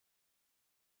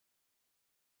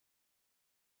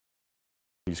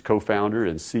He's co-founder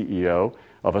and CEO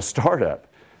of a startup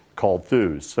called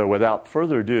Thuuz. So without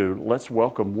further ado, let's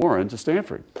welcome Warren to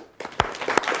Stanford.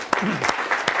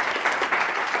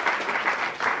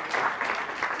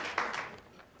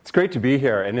 It's great to be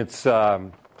here, and it's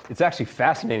actually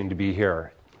fascinating to be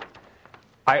here.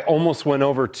 I almost went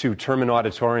over to Terman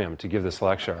Auditorium to give this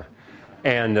lecture,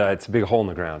 and it's a big hole in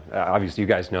the ground. Obviously, you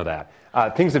guys know that.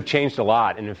 Things have changed a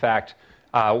lot, and in fact,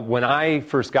 when I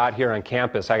first got here on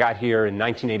campus, I got here in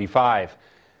 1985,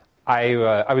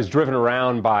 I was driven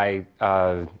around by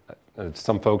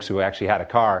some folks who actually had a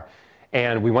car,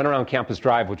 and we went around Campus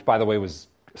Drive, which, by the way, was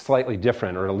slightly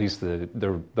different, or at least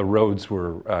the roads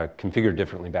were configured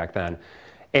differently back then.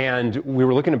 And we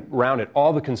were looking around at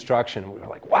all the construction, and we were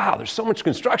like, wow, there's so much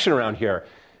construction around here.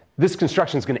 This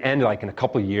construction is going to end like in a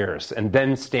couple of years, and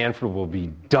then Stanford will be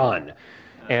done.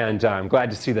 And I'm glad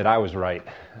to see that I was right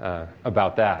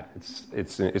about that.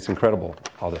 It's incredible,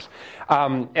 all this.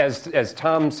 As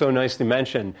Tom so nicely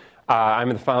mentioned, I'm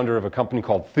the founder of a company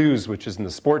called Thuuz, which is in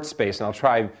the sports space, and I'll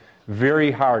try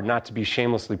very hard not to be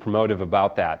shamelessly promotive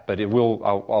about that, but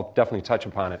I'll definitely touch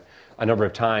upon it a number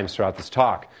of times throughout this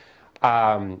talk.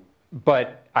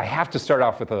 But I have to start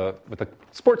off with a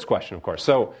sports question, of course.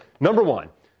 So, number one,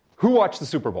 who watched the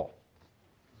Super Bowl?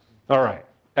 All right,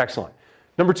 excellent.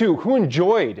 Number two, who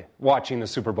enjoyed watching the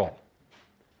Super Bowl?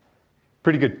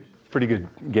 Pretty good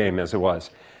game as it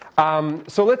was.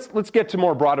 So let's get to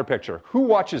more broader picture. Who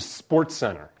watches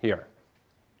SportsCenter here?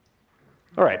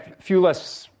 All right, a few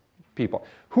less people.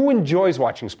 Who enjoys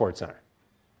watching SportsCenter?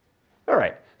 All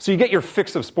right, so you get your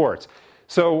fix of sports.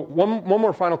 So one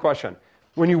more final question.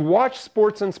 When you watch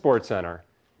sports on SportsCenter,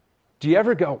 do you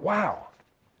ever go, wow,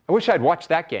 I wish I'd watched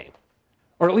that game,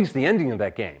 or at least the ending of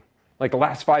that game, like the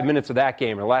last 5 minutes of that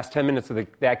game, or the last 10 minutes of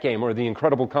that game, or the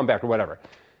incredible comeback, or whatever?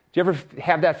 Do you ever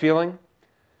have that feeling?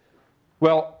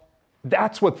 Well,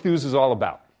 that's what Thuuz is all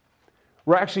about.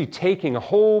 We're actually taking a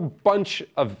whole bunch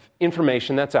of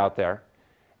information that's out there,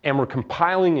 and we're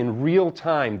compiling in real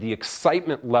time the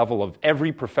excitement level of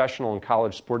every professional and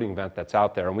college sporting event that's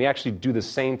out there. And we actually do the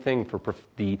same thing for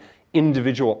the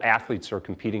individual athletes who are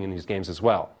competing in these games as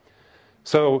well.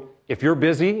 So if you're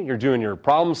busy, you're doing your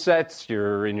problem sets,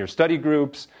 you're in your study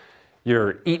groups,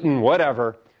 you're eating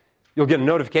whatever, you'll get a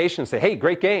notification and say, hey,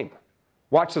 great game.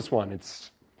 Watch this one. It's,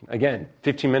 again,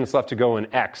 15 minutes left to go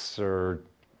in X, or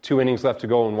 2 innings left to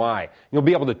go in Y. You'll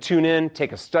be able to tune in,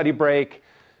 take a study break,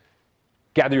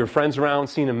 gather your friends around,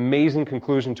 see an amazing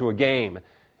conclusion to a game,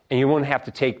 and you won't have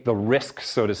to take the risk,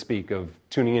 so to speak, of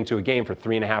tuning into a game for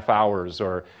 3.5 hours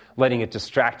or letting it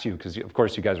distract you, because, of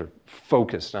course, you guys are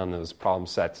focused on those problem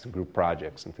sets and group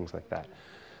projects and things like that.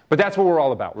 But that's what we're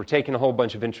all about. We're taking a whole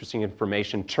bunch of interesting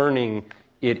information, turning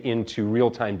it into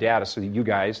real-time data so that you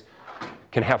guys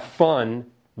can have fun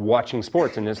watching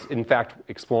sports, and in fact,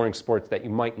 exploring sports that you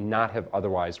might not have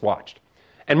otherwise watched.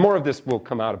 And more of this will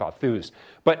come out about Thuuz.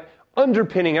 But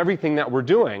underpinning everything that we're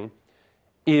doing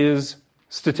is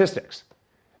statistics,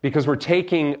 because we're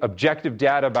taking objective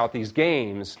data about these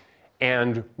games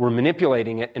and we're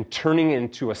manipulating it and turning it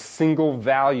into a single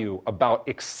value about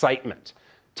excitement,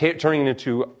 turning it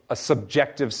into a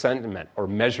subjective sentiment, or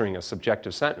measuring a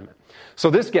subjective sentiment.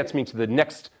 So this gets me to the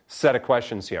next set of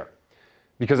questions here,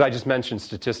 because I just mentioned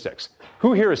statistics.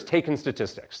 Who here has taken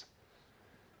statistics?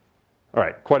 All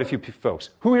right, quite a few folks.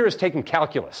 Who here has taken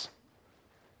calculus?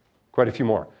 Quite a few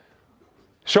more.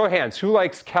 Show of hands, who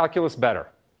likes calculus better?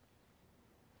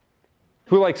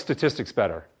 Who likes statistics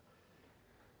better?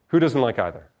 Who doesn't like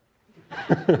either?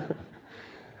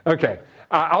 Okay,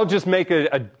 I'll just make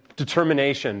a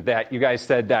determination that you guys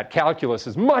said that calculus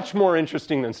is much more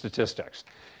interesting than statistics.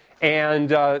 And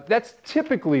that's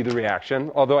typically the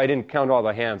reaction, although I didn't count all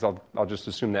the hands, I'll just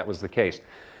assume that was the case.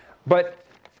 But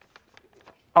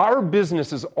our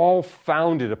business is all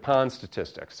founded upon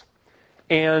statistics.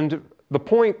 And the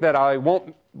point that I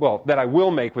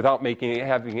will make without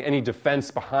having any defense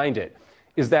behind it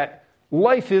is that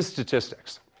life is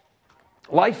statistics.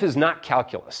 Life is not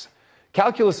calculus.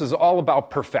 Calculus is all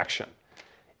about perfection.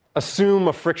 Assume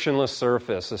a frictionless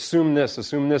surface, assume this,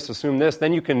 assume this, assume this,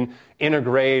 then you can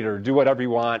integrate or do whatever you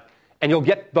want, and you'll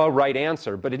get the right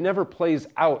answer. But it never plays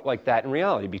out like that in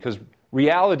reality, because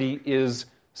reality is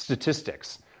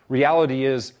statistics. Reality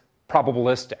is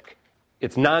probabilistic.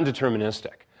 It's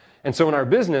non-deterministic. And so in our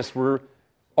business, we're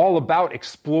all about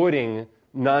exploiting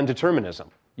non-determinism.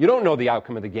 You don't know the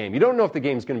outcome of the game. You don't know if the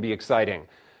game's going to be exciting.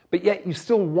 But yet you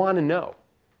still want to know.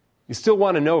 You still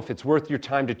want to know if it's worth your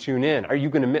time to tune in. Are you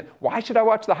going to why should I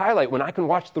watch the highlight when I can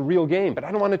watch the real game? But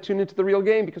I don't want to tune into the real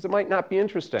game because it might not be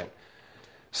interesting.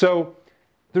 So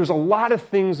there's a lot of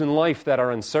things in life that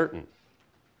are uncertain.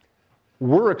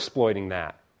 we're exploiting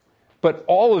that. But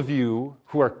all of you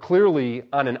who are clearly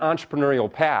on an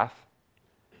entrepreneurial path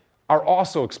are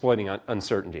also exploiting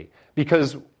uncertainty.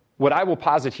 Because what I will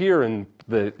posit here, and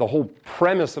the whole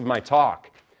premise of my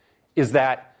talk, is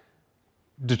that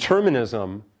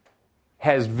determinism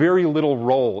has very little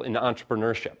role in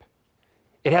entrepreneurship.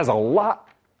 It has a lot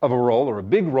of a role, or a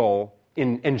big role,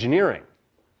 in engineering.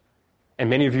 And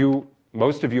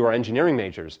most of you are engineering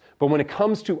majors. But when it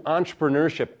comes to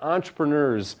entrepreneurship,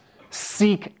 entrepreneurs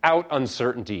seek out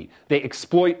uncertainty. They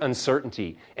exploit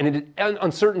uncertainty. And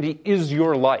uncertainty is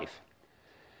your life.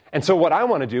 And so what I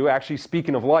want to do, actually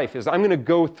speaking of life, is I'm going to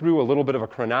go through a little bit of a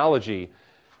chronology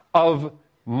of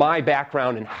my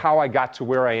background and how I got to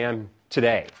where I am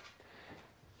today.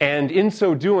 And in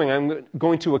so doing, I'm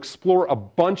going to explore a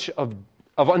bunch of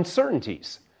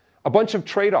uncertainties, a bunch of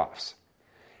trade-offs.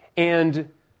 And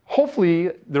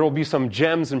hopefully, there will be some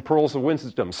gems and pearls of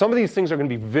wisdom. Some of these things are going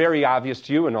to be very obvious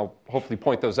to you, and I'll hopefully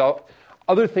point those out.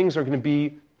 Other things are going to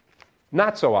be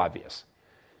not so obvious.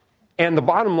 And the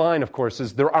bottom line, of course,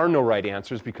 is there are no right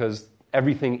answers because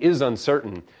everything is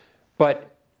uncertain.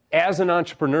 But as an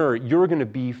entrepreneur, you're going to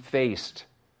be faced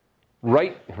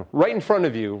right in front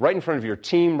of you, right in front of your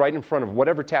team, right in front of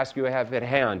whatever task you have at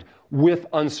hand with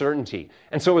uncertainty.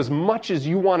 And so as much as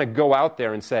you want to go out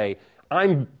there and say,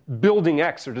 I'm building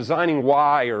X or designing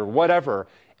Y or whatever,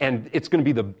 and it's going to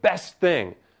be the best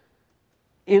thing,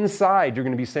 inside you're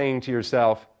going to be saying to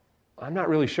yourself, I'm not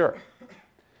really sure.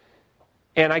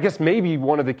 And I guess maybe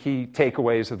one of the key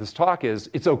takeaways of this talk is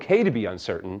it's okay to be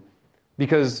uncertain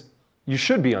because you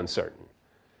should be uncertain.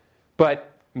 But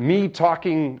me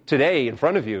talking today in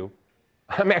front of you,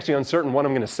 I'm actually uncertain what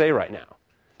I'm going to say right now.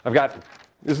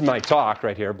 This is my talk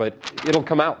right here, but it'll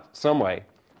come out some way.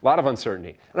 A lot of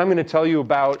uncertainty. And I'm going to tell you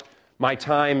about my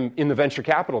time in the venture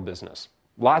capital business.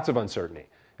 Lots of uncertainty.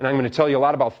 And I'm going to tell you a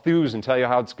lot about Thuuz and tell you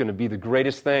how it's going to be the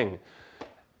greatest thing.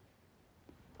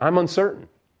 I'm uncertain.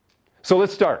 So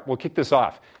let's start. We'll kick this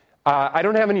off. I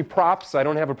don't have any props. I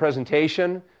don't have a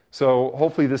presentation. So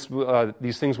hopefully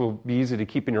these things will be easy to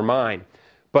keep in your mind.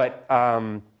 But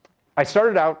I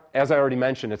started out, as I already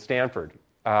mentioned, at Stanford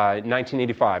in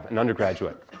 1985, an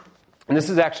undergraduate. And this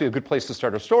is actually a good place to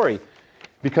start our story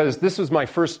because this was my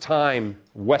first time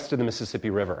west of the Mississippi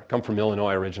River. I come from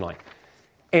Illinois originally.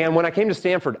 And when I came to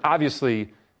Stanford,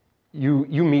 obviously, you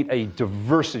meet a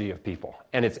diversity of people.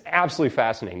 And it's absolutely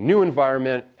fascinating. New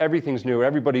environment, everything's new,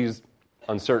 everybody's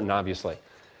uncertain, obviously.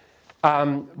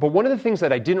 But one of the things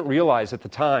that I didn't realize at the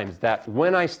time is that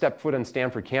when I stepped foot on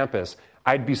Stanford campus,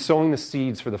 I'd be sowing the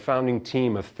seeds for the founding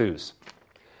team of Thuuz.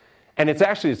 And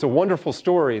it's a wonderful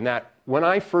story in that when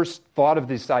I first thought of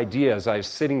this idea as I was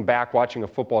sitting back watching a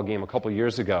football game a couple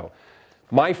years ago,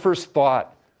 my first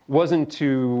thought wasn't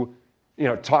to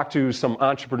talk to some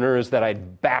entrepreneurs that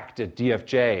I'd backed at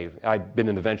DFJ. I'd been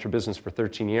in the venture business for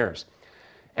 13 years.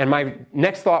 And my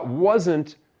next thought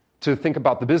wasn't to think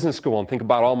about the business school and think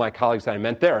about all my colleagues that I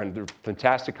met there. And there are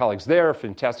fantastic colleagues there,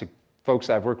 fantastic folks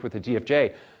I've worked with at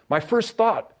DFJ. My first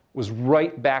thought was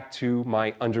right back to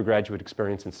my undergraduate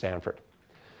experience in Stanford.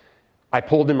 I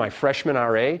pulled in my freshman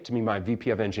RA to be my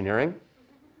VP of engineering.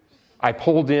 I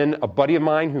pulled in a buddy of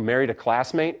mine who married a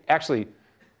classmate, actually,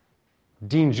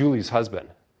 Dean Julie's husband,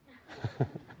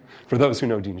 for those who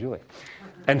know Dean Julie,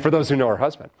 and for those who know her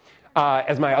husband.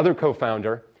 As my other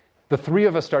co-founder, the three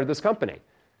of us started this company.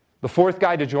 The fourth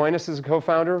guy to join us as a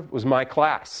co-founder was my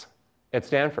class at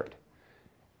Stanford.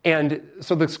 And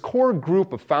so this core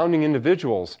group of founding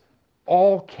individuals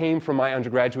all came from my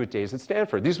undergraduate days at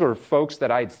Stanford. These were folks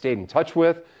that I had stayed in touch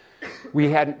with.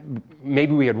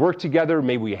 Maybe we had worked together,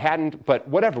 maybe we hadn't, but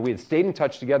whatever. We had stayed in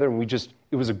touch together, and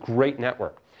it was a great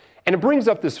network. And it brings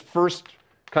up this first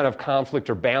kind of conflict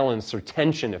or balance or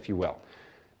tension, if you will.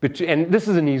 And this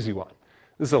is an easy one.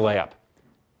 This is a layup.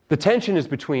 The tension is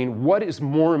between what is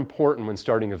more important when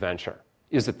starting a venture.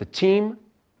 Is it the team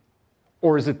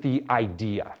or is it the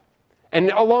idea?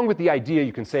 And along with the idea,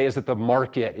 you can say, is it the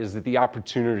market? Is it the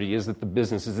opportunity? Is it the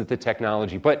business? Is it the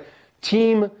technology? But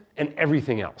team and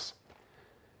everything else.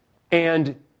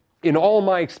 And in all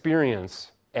my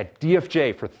experience at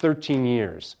DFJ for 13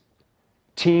 years,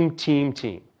 team, team,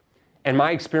 team. And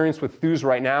my experience with Thuuz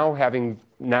right now, having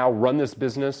now run this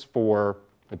business for,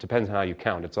 it depends on how you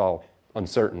count, it's all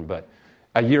uncertain, but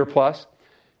a year plus,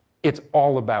 it's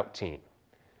all about team.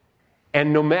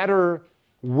 And no matter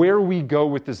where we go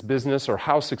with this business or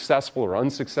how successful or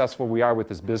unsuccessful we are with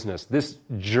this business, this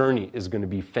journey is going to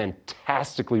be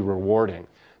fantastically rewarding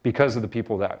because of the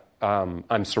people that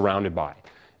I'm surrounded by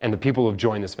and the people who have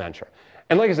joined this venture.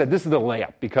 And like I said, this is the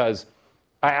layup because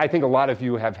I think a lot of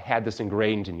you have had this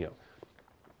ingrained in you.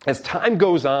 As time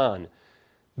goes on,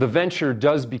 the venture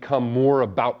does become more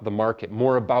about the market,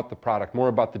 more about the product, more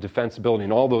about the defensibility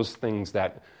and all those things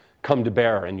that come to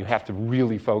bear and you have to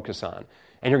really focus on.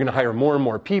 And you're going to hire more and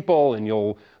more people, and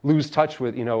you'll lose touch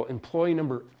with, employee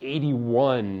number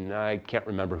 81. I can't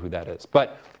remember who that is.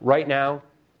 But right now,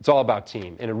 it's all about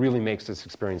team, and it really makes this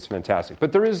experience fantastic.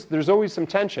 But there's always some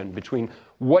tension between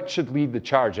what should lead the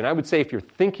charge. And I would say if you're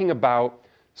thinking about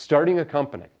starting a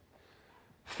company,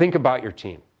 think about your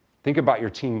team. Think about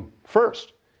your team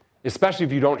first, especially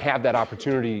if you don't have that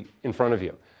opportunity in front of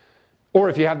you. Or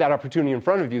if you have that opportunity in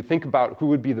front of you, think about who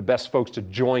would be the best folks to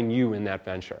join you in that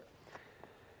venture.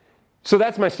 So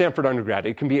that's my Stanford undergrad.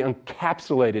 It can be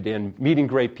encapsulated in meeting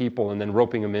great people and then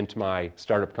roping them into my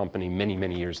startup company many,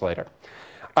 many years later.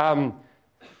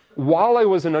 While I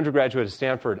was an undergraduate at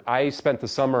Stanford, I spent the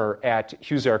summer at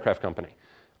Hughes Aircraft Company.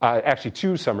 Actually,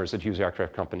 2 summers at Hughes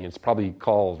Aircraft Company. It's probably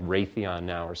called Raytheon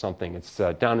now or something. It's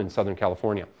down in Southern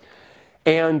California.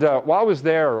 And while I was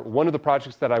there, one of the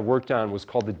projects that I worked on was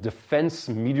called the Defense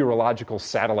Meteorological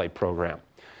Satellite Program.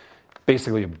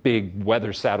 Basically a big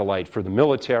weather satellite for the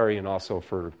military and also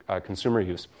for consumer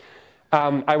use.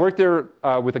 I worked there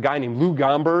with a guy named Lou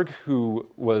Gomberg, who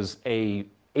was an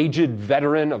aged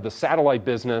veteran of the satellite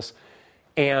business,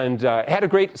 and had a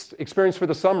great experience for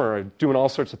the summer, doing all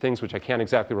sorts of things which I can't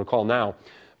exactly recall now.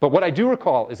 But what I do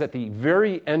recall is at the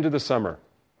very end of the summer,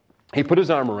 he put his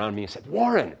arm around me and said,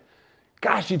 "Warren,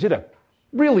 gosh, you did a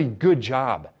really good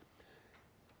job."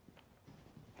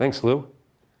 Thanks, Lou.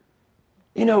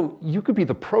 You could be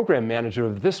the program manager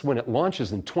of this when it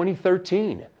launches in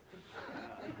 2013.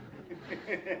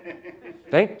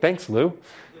 Thanks, Lou.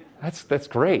 That's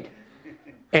great.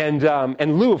 And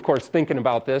Lou, of course, thinking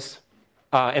about this.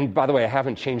 And by the way, I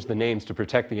haven't changed the names to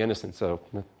protect the innocent, so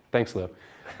thanks, Lou.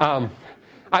 I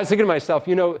was thinking to myself,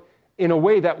 in a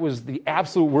way, that was the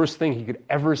absolute worst thing he could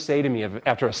ever say to me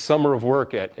after a summer of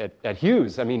work at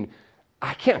Hughes. I mean,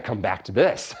 I can't come back to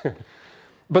this.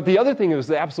 But the other thing, it was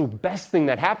the absolute best thing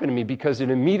that happened to me because it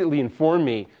immediately informed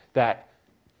me that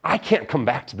I can't come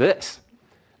back to this.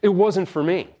 It wasn't for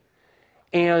me.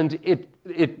 And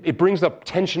it brings up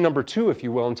tension number 2, if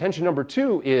you will. And tension number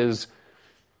 2 is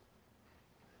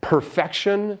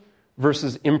perfection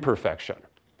versus imperfection.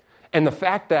 And the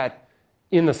fact that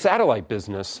in the satellite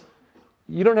business,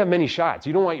 you don't have many shots.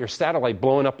 You don't want your satellite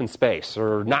blowing up in space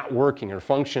or not working or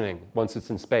functioning once it's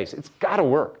in space. It's got to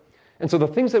work. And so the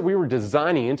things that we were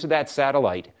designing into that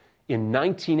satellite in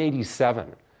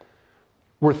 1987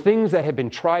 were things that had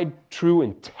been tried, true,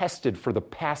 and tested for the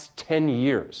past 10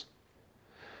 years.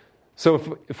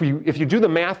 So if you do the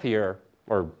math here,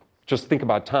 or just think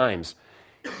about times,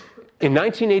 in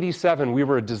 1987, we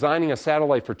were designing a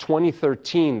satellite for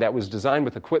 2013 that was designed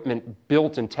with equipment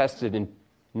built and tested in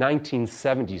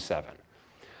 1977.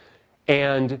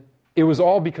 And it was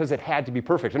all because it had to be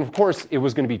perfect. And of course, it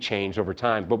was going to be changed over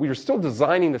time, but we were still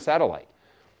designing the satellite.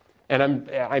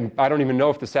 And I don't even know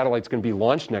if the satellite's going to be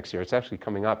launched next year. It's actually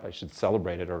coming up. I should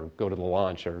celebrate it or go to the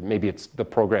launch, or maybe the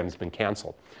program's been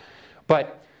canceled.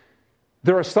 But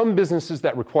there are some businesses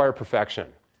that require perfection,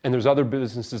 and there's other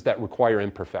businesses that require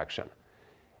imperfection.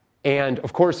 And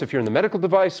of course, if you're in the medical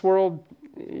device world,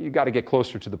 you got to get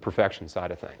closer to the perfection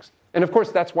side of things. And of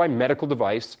course, that's why medical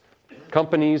device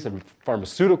companies and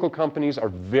pharmaceutical companies are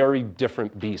very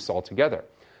different beasts altogether.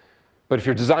 But if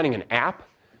you're designing an app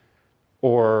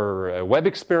or a web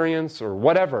experience or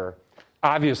whatever,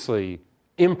 obviously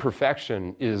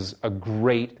imperfection is a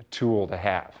great tool to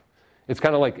have. It's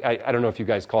kind of like, I don't know if you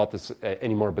guys call it this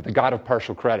anymore, but the God of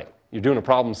partial credit. You're doing a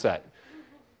problem set.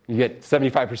 You get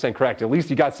 75% correct. At least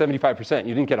you got 75%.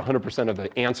 You didn't get 100% of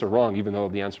the answer wrong, even though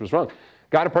the answer was wrong.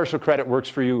 God of partial credit works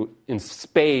for you in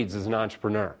spades as an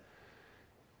entrepreneur.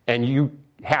 And you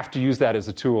have to use that as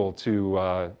a tool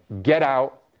to get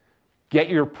out, get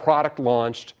your product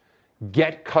launched,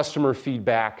 get customer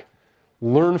feedback,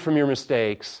 learn from your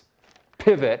mistakes,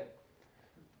 pivot,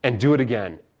 and do it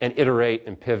again, and iterate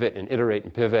and pivot and iterate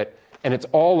and pivot. And it's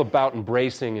all about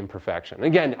embracing imperfection.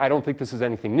 Again, I don't think this is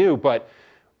anything new, but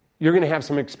you're going to have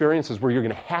some experiences where you're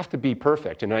going to have to be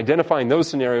perfect. And identifying those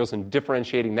scenarios and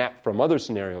differentiating that from other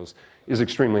scenarios is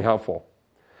extremely helpful.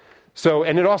 So,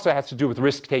 and it also has to do with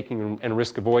risk-taking and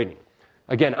risk avoiding.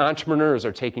 Again, entrepreneurs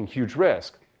are taking huge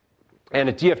risk. And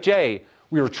at DFJ,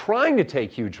 we were trying to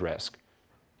take huge risk.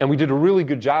 And we did a really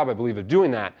good job, I believe, of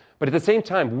doing that. But at the same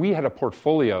time, we had a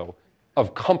portfolio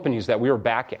of companies that we were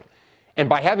backing. And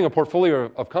by having a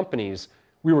portfolio of companies,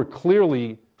 we were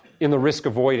clearly in the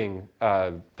risk-avoiding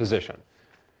position.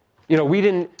 You know,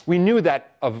 we knew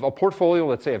that of a portfolio,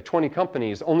 let's say, of 20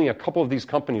 companies, only a couple of these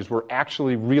companies were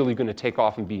actually really going to take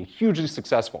off and be hugely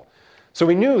successful. So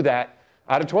we knew that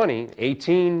out of 20,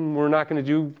 18 we're not going to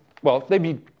do, well, they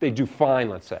do fine,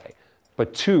 let's say.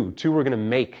 But two we're going to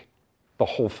make the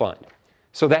whole fund.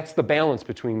 So that's the balance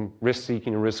between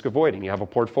risk-seeking and risk-avoiding. You have a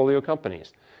portfolio of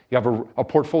companies. You have a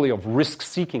portfolio of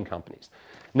risk-seeking companies.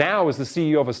 Now, as the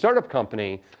CEO of a startup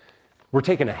company, we're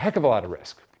taking a heck of a lot of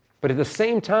risk. But at the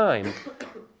same time,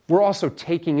 we're also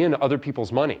taking in other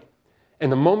people's money.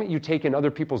 And the moment you take in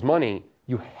other people's money,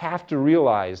 you have to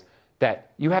realize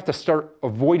that you have to start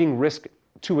avoiding risk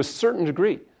to a certain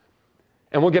degree.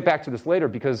 And we'll get back to this later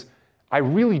because I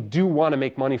really do want to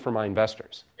make money for my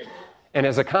investors. And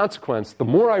as a consequence, the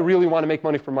more I really want to make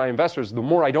money for my investors, the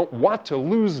more I don't want to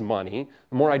lose money,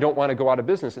 the more I don't want to go out of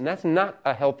business. And that's not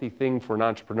a healthy thing for an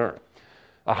entrepreneur.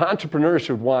 An entrepreneur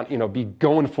should want, be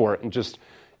going for it and just,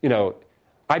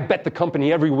 I bet the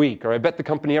company every week or I bet the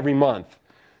company every month.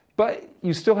 But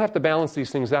you still have to balance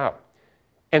these things out.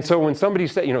 And so when somebody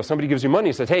somebody gives you money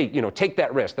and says, hey, take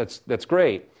that risk, that's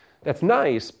great. That's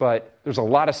nice, but there's a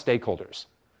lot of stakeholders.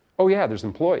 Oh yeah, there's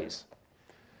employees.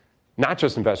 Not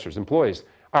just investors, employees.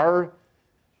 The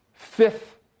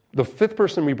fifth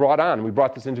person we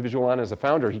brought this individual on as a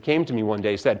founder, he came to me one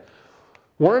day and said,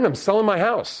 Warren, I'm selling my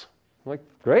house. I'm like,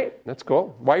 great, that's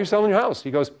cool. Why are you selling your house?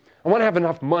 He goes, I want to have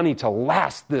enough money to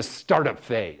last this startup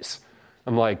phase.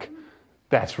 I'm like,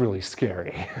 that's really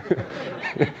scary.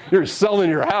 You're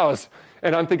selling your house.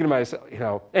 And I'm thinking to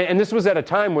myself, and this was at a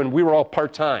time when we were all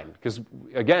part-time because,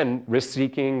 again,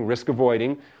 risk-seeking,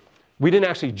 risk-avoiding. We didn't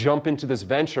actually jump into this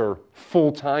venture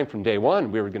full-time from day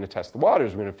one. We were going to test the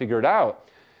waters. We were going to figure it out.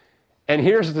 And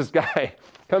here's this guy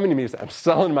coming to me and saying, I'm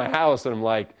selling my house. And I'm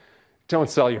like, don't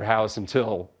sell your house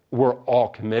until we're all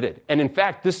committed. And in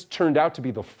fact, this turned out to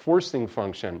be the forcing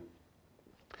function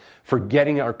for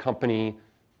getting our company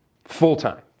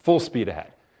full-time, full speed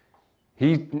ahead.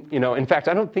 In fact,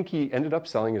 I don't think he ended up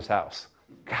selling his house.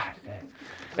 God dang.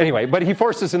 Anyway, but he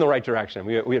forced us in the right direction.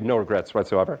 We have no regrets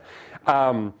whatsoever.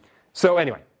 So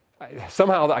anyway,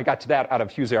 somehow I got to that out of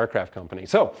Thuuz Aircraft Company.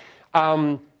 So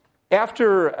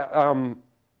after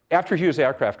Thuuz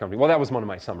Aircraft Company, well, that was one of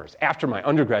my summers. After my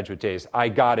undergraduate days, I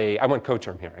went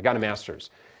co-term here. I got a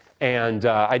master's. And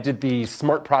I did the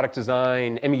Smart Product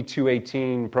Design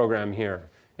ME218 program here.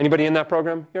 Anybody in that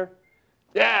program here?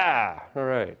 Yeah, all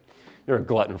right. You're a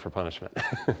glutton for punishment.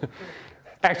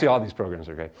 Actually, all these programs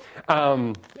are great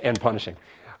and punishing.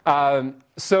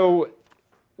 So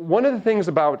one of the things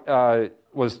about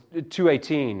was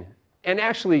 218, and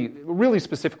actually really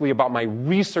specifically about my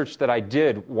research that I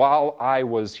did while I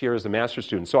was here as a master's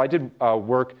student. So I did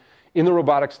work in the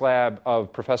robotics lab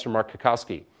of Professor Mark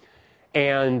Kokoski.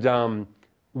 And I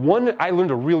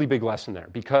learned a really big lesson there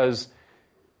because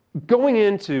going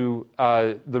into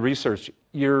the research,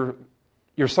 you're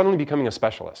suddenly becoming a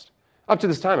specialist. Up to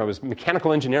this time, I was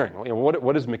mechanical engineering.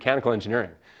 What is mechanical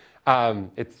engineering?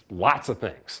 It's lots of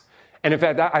things. And in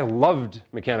fact, I loved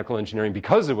mechanical engineering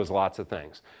because it was lots of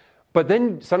things. But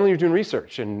then suddenly you're doing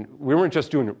research, and we weren't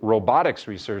just doing robotics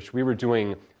research, we were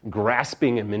doing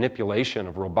grasping and manipulation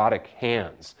of robotic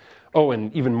hands. Oh,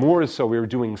 and even more so, we were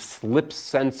doing slip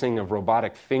sensing of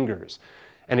robotic fingers.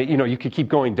 And you could keep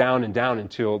going down and down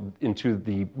into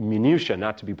the minutiae,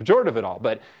 not to be pejorative at all,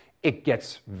 but it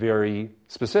gets very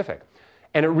specific.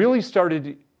 And it really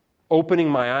started opening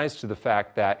my eyes to the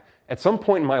fact that at some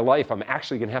point in my life, I'm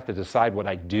actually going to have to decide what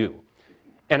I do.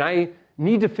 And I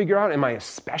need to figure out, am I a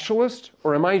specialist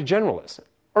or am I a generalist?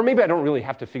 Or maybe I don't really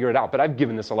have to figure it out, but I've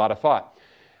given this a lot of thought.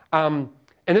 And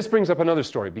this brings up another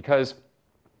story because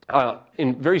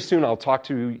very soon I'll talk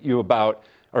to you about,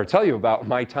 or tell you about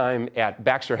my time at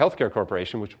Baxter Healthcare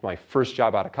Corporation, which was my first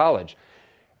job out of college.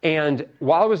 And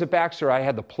while I was at Baxter, I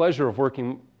had the pleasure of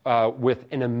working with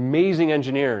an amazing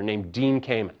engineer named Dean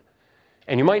Kamen.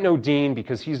 And you might know Dean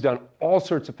because he's done all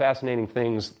sorts of fascinating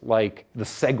things like the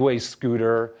Segway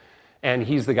scooter, and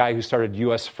he's the guy who started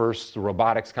US First, the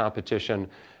robotics competition,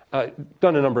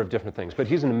 done a number of different things. But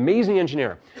he's an amazing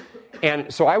engineer.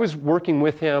 And so I was working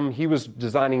with him. He was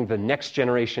designing the next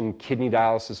generation kidney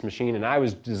dialysis machine, and I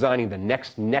was designing the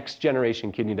next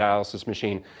generation kidney dialysis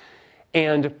machine.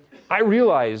 And I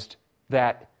realized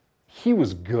that he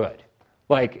was good.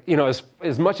 Like,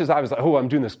 as much as I was like, oh, I'm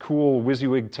doing this cool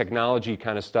WYSIWYG technology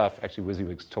kind of stuff. Actually,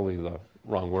 WYSIWYG's totally the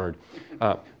wrong word.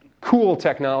 Cool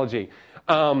technology.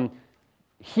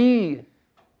 He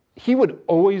would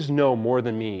always know more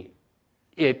than me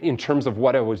in terms of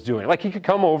what I was doing. Like, he could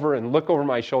come over and look over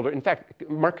my shoulder. In fact,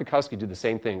 Mark Kokoski did the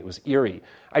same thing. It was eerie.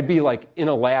 I'd be like in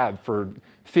a lab for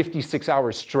 56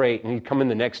 hours straight, and he'd come in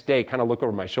the next day, kind of look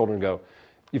over my shoulder and go,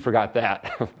 you forgot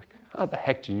that. I'm like, how the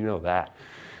heck do you know that?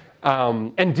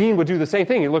 And Dean would do the same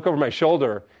thing. He'd look over my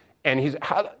shoulder, and he's,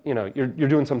 you're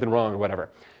doing something wrong or whatever.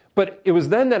 But it was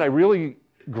then that I really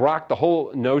grokked the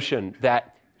whole notion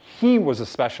that he was a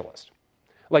specialist.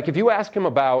 Like if you ask him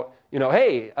about,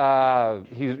 hey,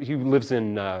 he lives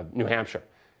in New Hampshire.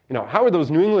 How are those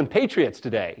New England Patriots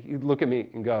today? He'd look at me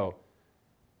and go,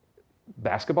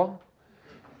 basketball?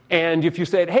 And if you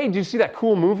said, hey, did you see that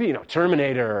cool movie,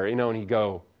 Terminator, and he'd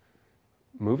go,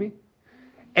 movie?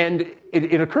 And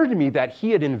it occurred to me that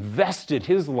he had invested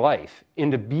his life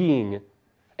into being,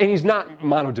 and he's not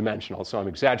monodimensional, so I'm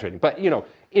exaggerating, but,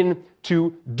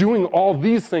 into doing all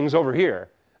these things over here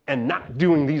and not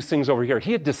doing these things over here.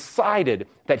 He had decided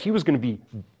that he was going to be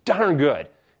darn good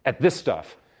at this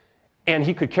stuff, and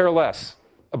he could care less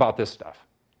about this stuff,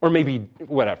 or maybe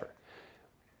whatever.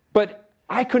 But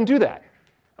I couldn't do that.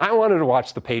 I wanted to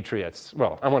watch the Patriots.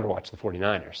 Well, I wanted to watch the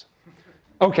 49ers.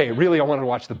 Okay, really, I wanted to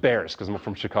watch the Bears because I'm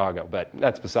from Chicago, but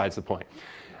that's besides the point.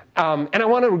 And I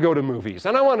wanted to go to movies,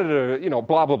 and I wanted to,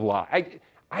 blah, blah, blah.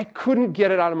 I couldn't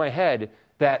get it out of my head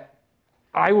that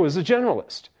I was a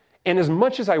generalist. And as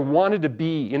much as I wanted to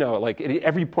be, like at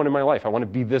every point in my life, I want to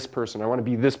be this person, I want to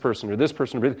be this person, or this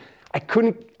person, I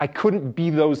couldn't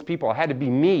be those people. I had to be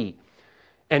me.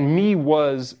 And me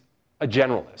was a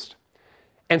generalist.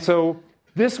 And so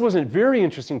this was a very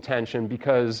interesting tension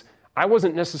because I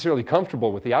wasn't necessarily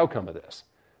comfortable with the outcome of this.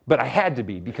 But I had to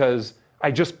be because I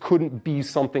just couldn't be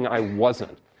something I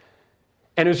wasn't.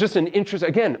 And it was just an interest,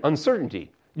 again,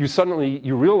 uncertainty.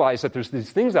 You realize that there's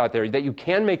these things out there that you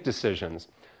can make decisions,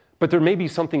 but there may be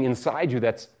something inside you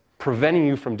that's preventing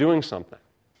you from doing something.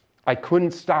 I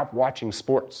couldn't stop watching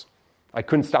sports. I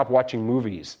couldn't stop watching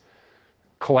movies,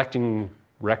 collecting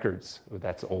records. Oh,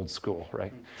 that's old school,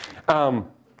 right?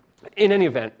 In any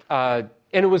event, and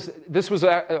this was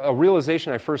a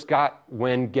realization I first got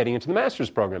when getting into the master's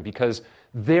program, because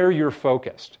there you're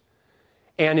focused.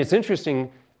 And it's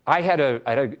interesting, I had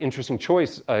an interesting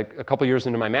choice a couple years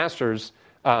into my master's.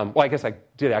 Well, I guess I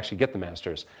did actually get the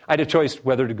master's. I had a choice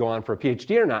whether to go on for a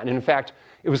PhD or not. And in fact,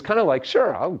 it was kind of like,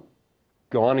 sure, I'll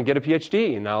go on and get a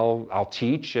PhD, and I'll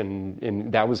teach,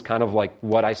 and that was kind of like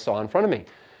what I saw in front of me.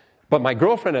 But my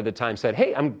girlfriend at the time said,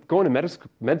 hey, I'm going to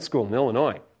med school in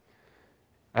Illinois.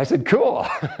 I said, cool.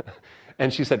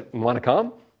 And she said, want to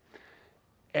come?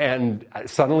 And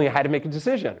suddenly I had to make a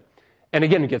decision. And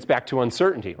again, it gets back to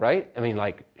uncertainty, right? I mean,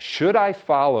 like, should I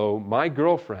follow my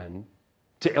girlfriend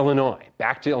to Illinois,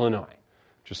 back to Illinois?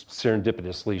 Just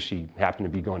serendipitously, she happened to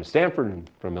be going to Stanford and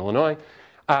from Illinois.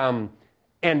 And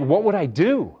what would I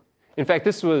do? In fact,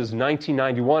 this was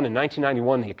 1991. In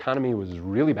 1991, the economy was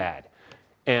really bad.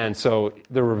 And so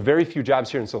there were very few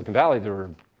jobs here in Silicon Valley. There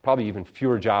were probably even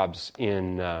fewer jobs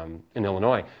in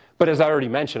Illinois. But as I already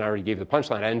mentioned, I already gave the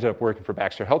punchline, I ended up working for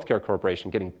Baxter Healthcare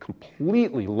Corporation, getting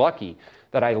completely lucky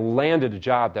that I landed a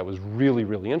job that was really,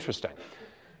 really interesting.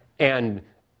 And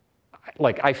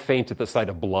I fainted at the sight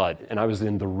of blood, and I was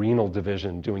in the renal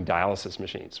division doing dialysis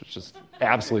machines, which is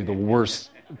absolutely the worst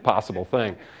possible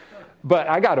thing. But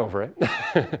I got over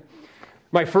it.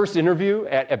 My first interview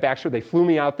at Baxter, they flew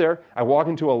me out there. I walk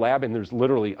into a lab, and there's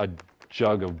literally a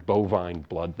jug of bovine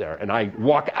blood there. And I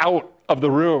walk out of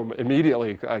the room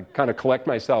immediately. I kind of collect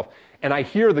myself. And I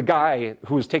hear the guy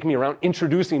who was taking me around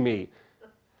introducing me.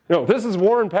 No, this is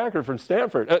Warren Packard from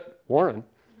Stanford. Warren.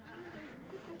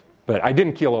 But I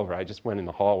didn't keel over. I just went in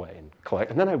the hallway and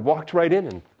collected. And then I walked right in,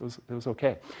 and it was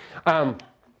okay.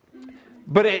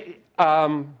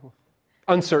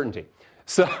 Uncertainty.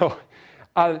 So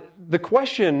the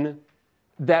question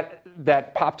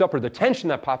that popped up, or the tension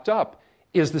that popped up,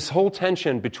 is this whole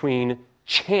tension between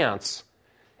chance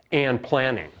and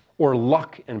planning, or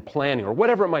luck and planning, or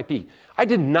whatever it might be. I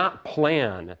did not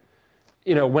plan,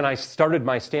 when I started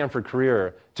my Stanford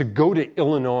career, to go to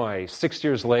Illinois 6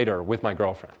 years later with my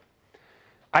girlfriend.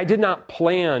 I did not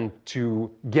plan to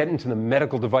get into the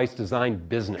medical device design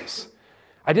business.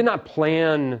 I did not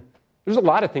plan, there's a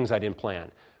lot of things I didn't plan,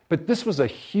 but this was a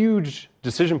huge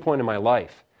decision point in my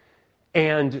life.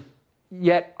 And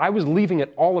yet I was leaving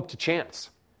it all up to chance.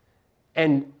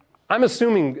 And I'm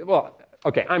assuming,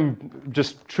 I'm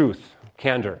just truth,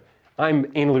 candor. I'm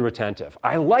anally retentive.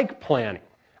 I like planning.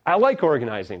 I like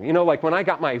organizing. Like when I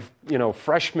got my,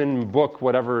 freshman book,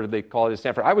 whatever they call it at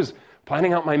Stanford, I was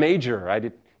planning out my major. I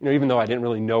did, even though I didn't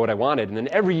really know what I wanted. And then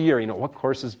every year, what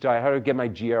courses how do I get my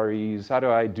GREs? How do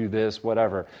I do this?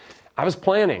 Whatever. I was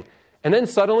planning. And then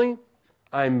suddenly,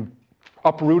 I'm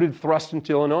uprooted, thrust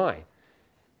into Illinois.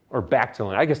 Or back to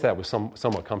Illinois. I guess that was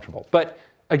somewhat comfortable. But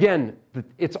again,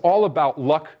 it's all about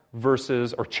luck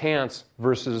versus, or chance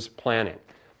versus planning.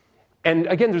 And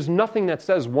again, there's nothing that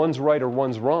says one's right or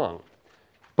one's wrong.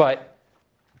 But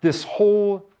this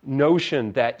whole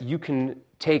notion that you can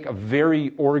take a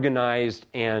very organized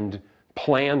and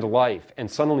planned life and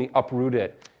suddenly uproot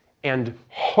it and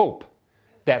hope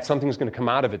that something's going to come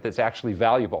out of it that's actually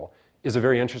valuable is a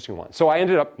very interesting one. So I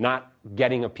ended up not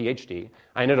getting a PhD.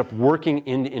 I ended up working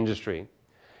in industry.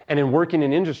 And in working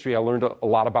in industry, I learned a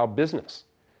lot about business,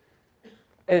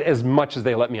 as much as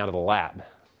they let me out of the lab.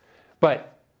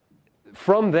 But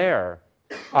from there,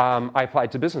 I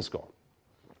applied to business school.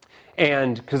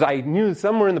 And because I knew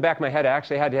somewhere in the back of my head, I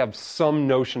actually had to have some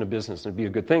notion of business, and it'd be a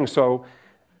good thing. So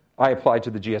I applied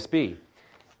to the GSB.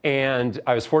 And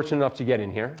I was fortunate enough to get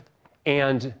in here.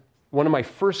 And one of my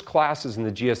first classes in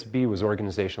the GSB was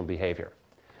organizational behavior.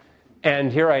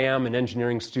 And here I am, an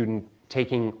engineering student,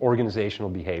 taking organizational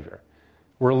behavior.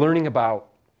 We're learning about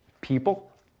people.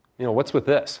 What's with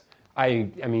this? I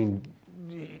mean,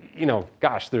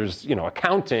 gosh, there's,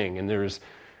 accounting, and there's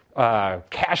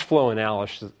cash flow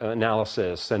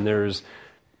analysis, and there's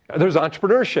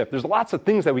entrepreneurship. There's lots of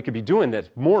things that we could be doing that's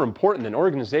more important than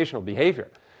organizational behavior.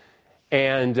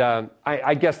 And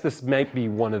I guess this might be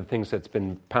one of the things that's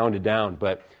been pounded down.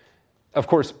 But, of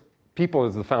course, people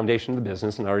is the foundation of the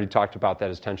business, and I already talked about that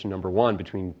as tension number one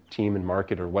between team and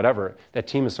market or whatever. That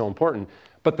team is so important.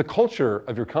 But the culture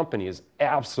of your company is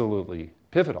absolutely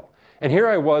pivotal. And here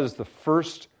I was the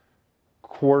first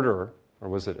quarter, or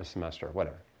was it a semester,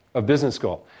 whatever, of business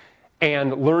school,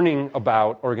 and learning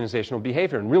about organizational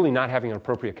behavior and really not having an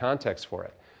appropriate context for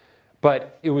it.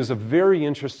 But it was a very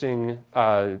interesting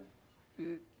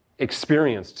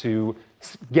experience to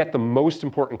get the most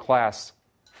important class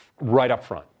right up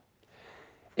front.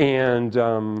 And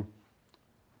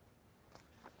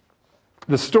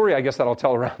the story, I guess, that I'll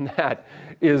tell around that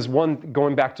is one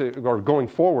going back to, or going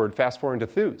forward, fast forwarding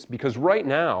to Thuuz. Because right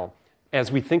now,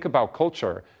 as we think about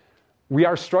culture, we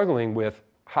are struggling with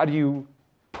how do you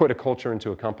put a culture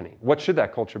into a company? What should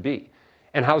that culture be?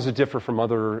 And how does it differ from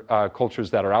other cultures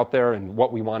that are out there and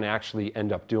what we want to actually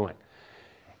end up doing?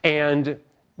 And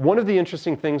one of the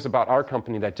interesting things about our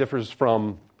company that differs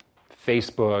from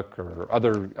Facebook or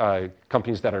other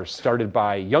companies that are started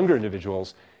by younger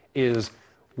individuals is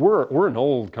we're an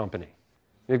old company.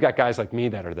 We've got guys like me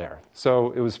that are there.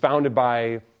 So it was founded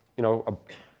by a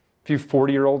few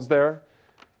 40-year-olds there.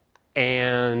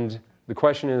 And the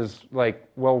question is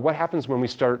well, what happens when we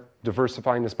start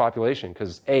diversifying this population?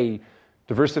 Because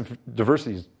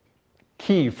diversity is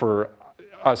key for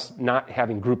us not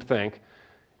having groupthink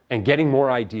and getting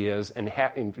more ideas and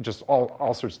having just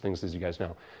all sorts of things, as you guys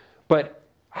know. But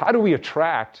how do we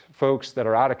attract folks that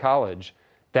are out of college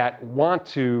that want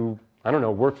to,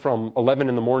 work from 11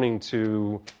 in the morning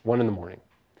to 1 in the morning?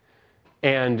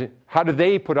 And how do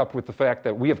they put up with the fact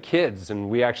that we have kids and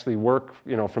we actually work,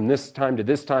 from this time to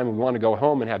this time, and we want to go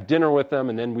home and have dinner with them,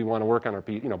 and then we want to work on our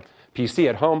PC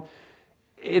at home?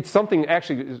 It's something,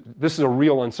 actually, this is a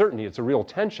real uncertainty. It's a real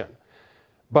tension.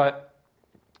 But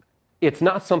it's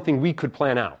not something we could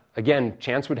plan out. Again,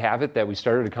 chance would have it that we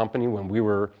started a company when we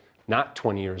were not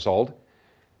 20 years old.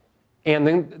 And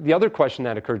then the other question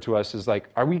that occurred to us is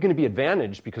are we going to be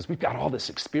advantaged because we've got all this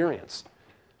experience?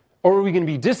 Or are we going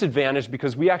to be disadvantaged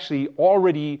because we actually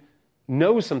already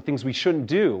know some things we shouldn't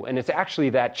do? And it's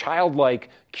actually that childlike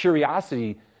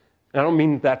curiosity, and I don't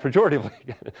mean that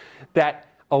pejoratively, that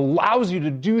allows you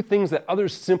to do things that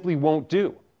others simply won't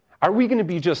do. Are we going to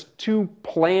be just too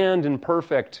planned and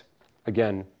perfect?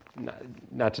 Again,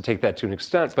 not to take that to an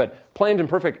extent, but planned and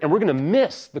perfect, and we're going to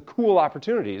miss the cool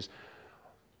opportunities,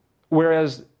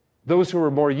 whereas those who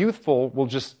are more youthful will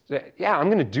just say, yeah, I'm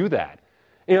going to do that.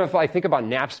 If I think about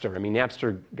Napster,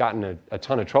 Napster got in a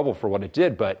ton of trouble for what it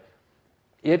did, but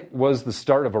it was the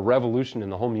start of a revolution in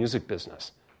the whole music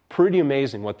business. Pretty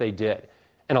amazing what they did.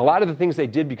 And a lot of the things they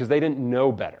did because they didn't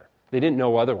know better. They didn't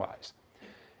know otherwise.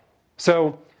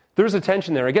 So there's a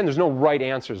tension there. Again, there's no right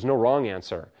answer, there's no wrong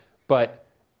answer. But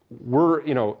we're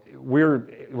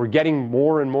getting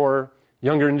more and more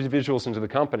younger individuals into the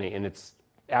company, and it's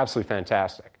absolutely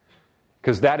fantastic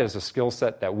because that is a skill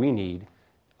set that we need.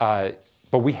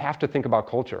 But we have to think about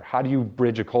culture. How do you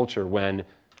bridge a culture when,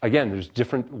 again, there's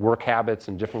different work habits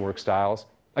and different work styles?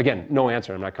 Again, no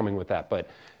answer. I'm not coming with that. But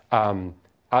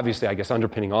obviously, I guess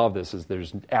underpinning all of this is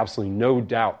there's absolutely no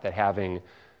doubt that having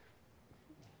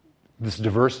this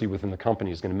diversity within the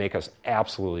company is going to make us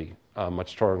absolutely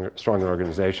much stronger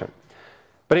organization.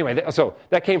 But anyway, so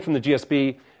that came from the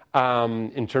GSB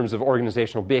in terms of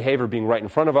organizational behavior being right in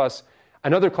front of us.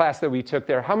 Another class that we took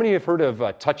there, how many have heard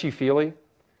of touchy-feely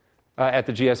at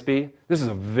the GSB? This is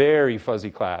a very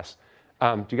fuzzy class.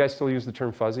 Do you guys still use the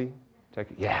term fuzzy?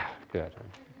 Yeah, good.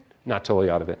 I'm not totally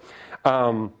out of it.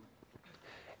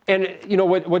 And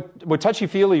what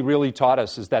touchy-feely really taught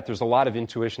us is that there's a lot of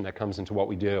intuition that comes into what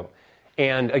we do.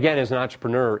 And again, as an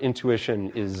entrepreneur,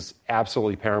 intuition is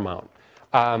absolutely paramount.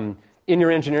 In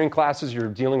your engineering classes, you're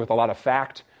dealing with a lot of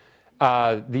fact.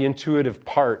 The intuitive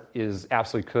part is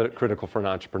absolutely critical for an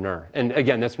entrepreneur. And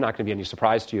again, that's not going to be any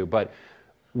surprise to you, but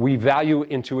we value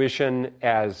intuition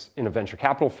as in a venture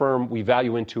capital firm. We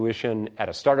value intuition at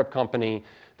a startup company.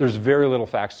 There's very little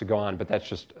facts to go on, but that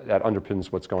underpins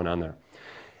what's going on there.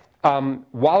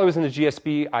 While I was in the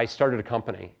GSB, I started a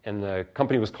company, and the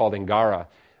company was called Angara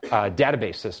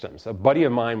Database Systems. A buddy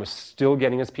of mine was still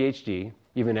getting his PhD,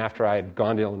 even after I had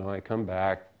gone to Illinois, come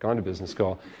back, gone to business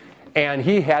school, and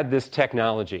he had this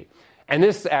technology. And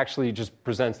this actually just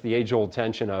presents the age-old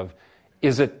tension of,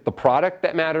 is it the product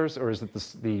that matters, or is it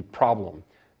the problem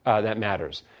that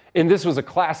matters? And this was a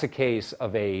classic case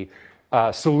of a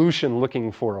solution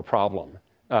looking for a problem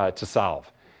to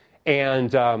solve.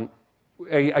 And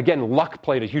again, luck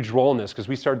played a huge role in this, because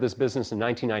we started this business in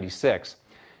 1996.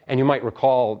 And you might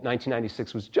recall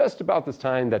 1996 was just about this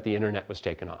time that the internet was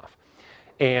taken off.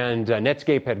 And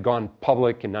Netscape had gone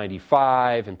public in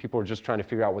 95, and people were just trying to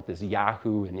figure out what this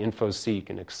Yahoo and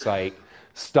InfoSeek and Excite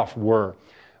stuff were.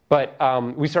 But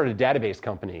we started a database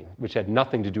company, which had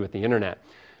nothing to do with the internet.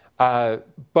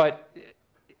 But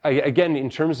again, in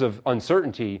terms of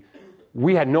uncertainty,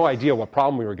 we had no idea what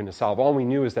problem we were going to solve. All we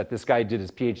knew is that this guy did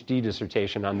his PhD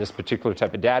dissertation on this particular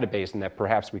type of database, and that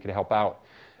perhaps we could help out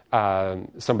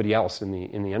somebody else in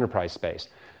the enterprise space.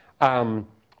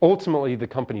 Ultimately, the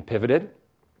company pivoted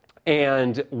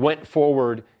and went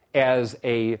forward as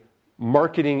a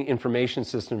marketing information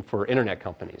system for internet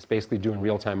companies, basically doing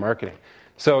real-time marketing.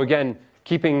 So again,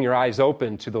 keeping your eyes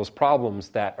open to those problems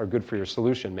that are good for your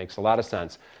solution makes a lot of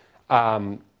sense.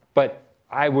 But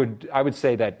I would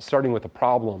say that starting with a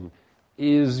problem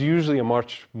is usually a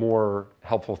much more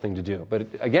helpful thing to do. But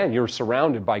again, you're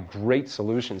surrounded by great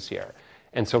solutions here.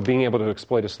 And so being able to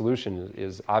exploit a solution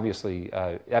is obviously,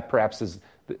 that perhaps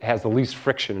has the least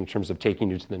friction in terms of taking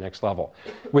you to the next level.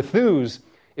 With Thuuz,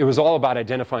 it was all about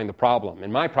identifying the problem.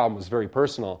 And my problem was very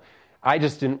personal. I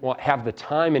just didn't have the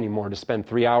time anymore to spend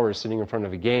 3 hours sitting in front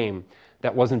of a game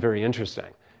that wasn't very interesting.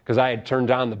 Because I had turned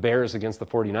down the Bears against the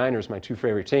 49ers, my two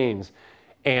favorite teams.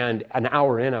 And an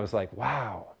hour in, I was like,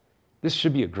 wow, this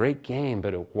should be a great game,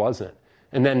 but it wasn't.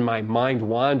 And then my mind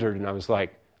wandered, and I was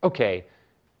like, okay,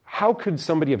 how could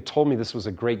somebody have told me this was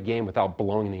a great game without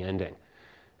blowing the ending?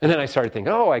 And then I started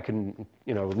thinking, oh, I can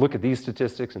look at these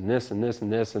statistics and this and this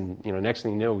and this, and next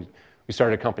thing you know, we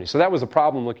started a company. So that was a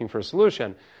problem looking for a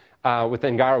solution. With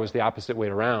Angara, it was the opposite way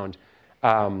around.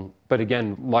 But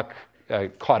again, luck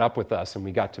caught up with us, and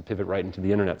we got to pivot right into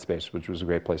the internet space, which was a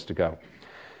great place to go.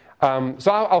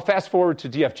 So I'll fast forward to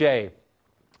DFJ.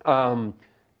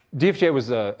 DFJ was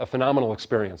a phenomenal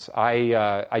experience.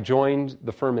 I joined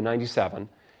the firm in '97,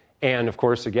 and of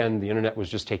course, again, the internet was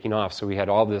just taking off. So we had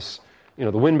all this,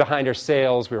 the wind behind our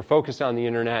sails. We were focused on the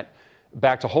internet,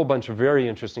 backed a whole bunch of very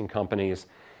interesting companies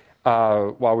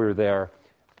while we were there.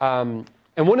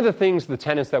 And one of the things, the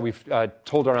tenets that we've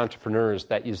told our entrepreneurs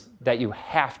is that you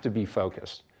have to be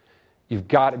focused. You've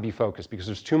got to be focused because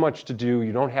there's too much to do.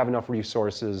 You don't have enough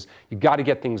resources. You've got to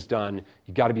get things done.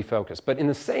 You've got to be focused. But in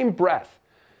the same breath,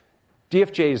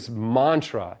 DFJ's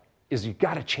mantra is you've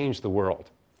got to change the world.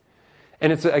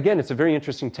 And it's a very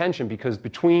interesting tension because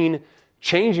between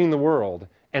changing the world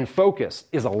and focus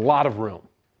is a lot of room.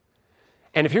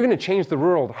 And if you're going to change the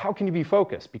world, how can you be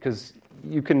focused? Because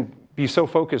you can be so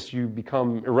focused you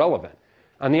become irrelevant.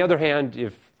 On the other hand,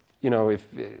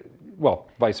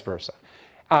 vice versa.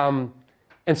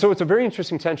 And so it's a very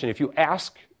interesting tension. If you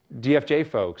ask DFJ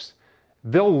folks,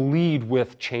 they'll lead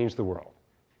with change the world.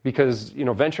 Because,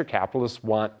 venture capitalists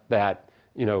want that,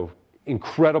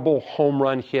 incredible home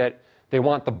run hit. They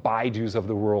want the Baidus of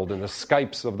the world and the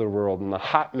Skypes of the world and the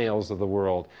Hotmails of the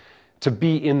world to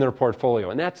be in their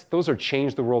portfolio. And those are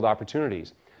change the world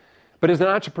opportunities. But as an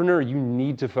entrepreneur, you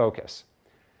need to focus.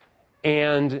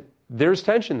 And there's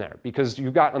tension there because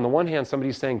you've got, on the one hand,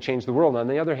 somebody saying change the world. And on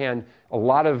the other hand, a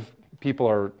lot of people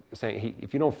are saying, hey,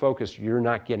 if you don't focus, you're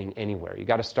not getting anywhere. You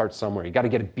got to start somewhere. You got to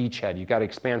get a beachhead. You got to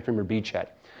expand from your beachhead.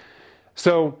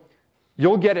 So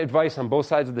you'll get advice on both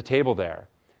sides of the table there.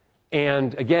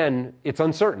 And again, it's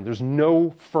uncertain. There's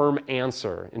no firm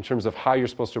answer in terms of how you're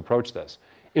supposed to approach this.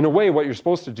 In a way, what you're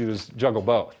supposed to do is juggle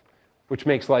both, which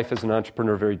makes life as an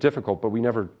entrepreneur very difficult, but we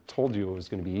never told you it was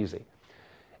going to be easy.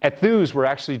 At Thuuz, we're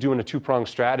actually doing a two-pronged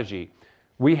strategy.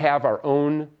 We have our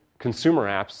own consumer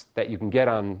apps that you can get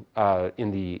on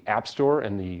in the App Store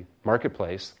and the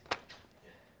Marketplace.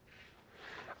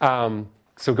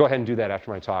 So go ahead and do that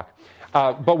after my talk.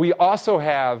 But we also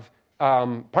have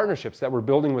partnerships that we're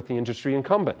building with the industry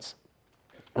incumbents.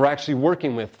 We're actually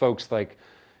working with folks like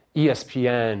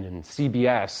ESPN and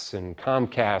CBS and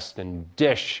Comcast and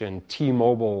Dish and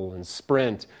T-Mobile and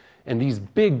Sprint and these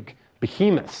big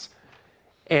behemoths.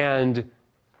 And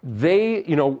they,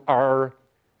 are,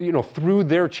 through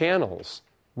their channels,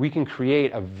 we can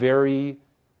create a very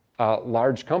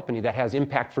large company that has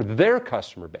impact for their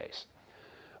customer base.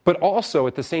 But also,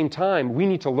 at the same time, we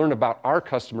need to learn about our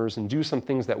customers and do some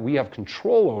things that we have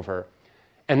control over,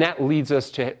 and that leads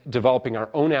us to developing our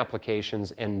own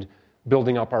applications and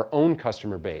building up our own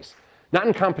customer base. Not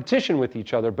in competition with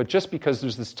each other, but just because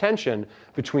there's this tension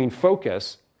between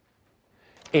focus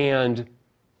and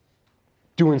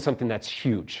doing something that's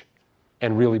huge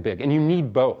and really big. And you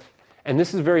need both. And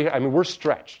this is we're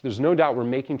stretched. There's no doubt we're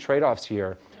making trade-offs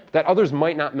here that others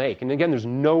might not make. And again, there's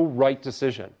no right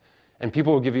decision. And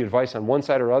people will give you advice on one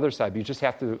side or other side, but you just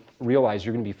have to realize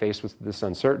you're going to be faced with this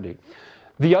uncertainty.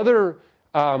 The other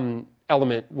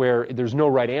element where there's no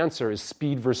right answer is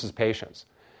speed versus patience.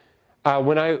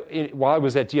 While I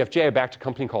was at DFJ, I backed a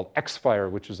company called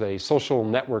Xfire, which was a social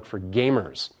network for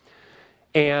gamers.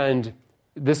 And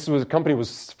a company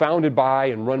was founded by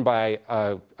and run by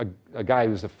a guy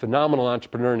who's a phenomenal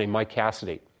entrepreneur named Mike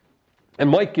Cassidy. And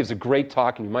Mike gives a great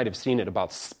talk, and you might have seen it,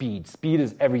 about speed. Speed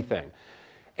is everything.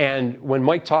 And when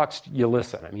Mike talks, you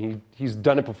listen. I mean, he's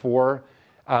done it before.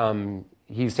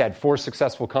 He's had 4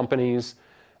 successful companies.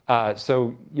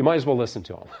 So you might as well listen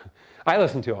to him. I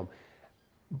listen to him.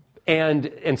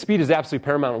 And speed is absolutely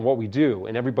paramount in what we do.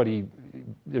 And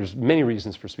there's many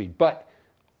reasons for speed. But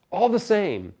all the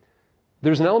same,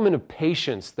 there's an element of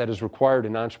patience that is required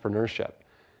in entrepreneurship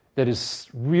that is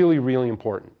really, really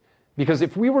important. Because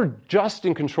if we were just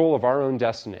in control of our own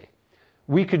destiny,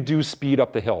 we could do speed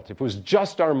up the hilt. If it was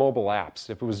just our mobile apps,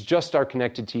 if it was just our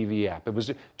connected TV app, if it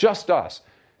was just us,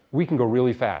 we can go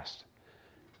really fast.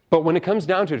 But when it comes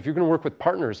down to it, if you're going to work with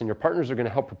partners and your partners are going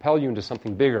to help propel you into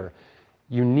something bigger,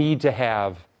 you need to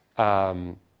have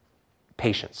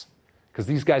patience, because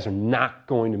these guys are not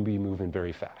going to be moving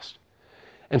very fast.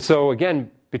 And so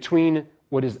again, between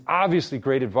what is obviously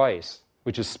great advice,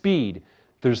 which is speed,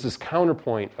 there's this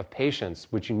counterpoint of patience,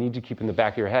 which you need to keep in the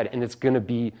back of your head. And it's going to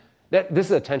be, this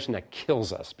is a tension that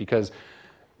kills us, because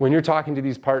when you're talking to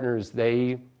these partners,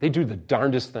 they do the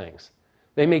darndest things.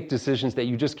 They make decisions that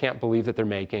you just can't believe that they're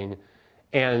making.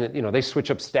 And they switch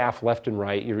up staff left and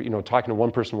right. You're talking to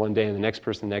one person one day and the next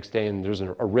person the next day, and there's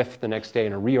a riff the next day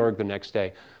and a reorg the next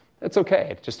day. That's okay.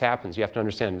 It just happens. You have to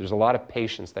understand there's a lot of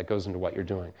patience that goes into what you're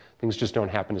doing. Things just don't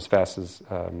happen as fast as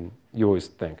you always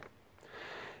think.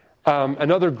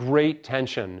 Another great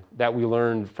tension that we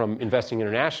learned from investing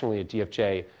internationally at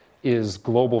DFJ is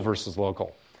global versus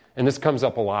local. And this comes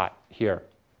up a lot here.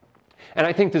 And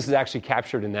I think this is actually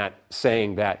captured in that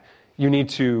saying that you need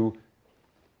to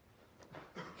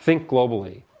think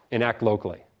globally and act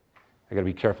locally. I got to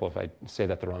be careful if I say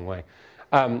that the wrong way.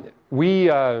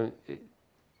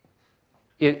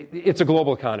 It's a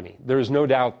global economy. There is no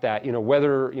doubt that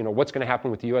whether what's going to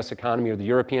happen with the U.S. economy or the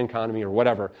European economy or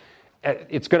whatever,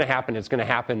 it's going to happen. It's going to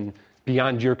happen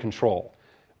beyond your control.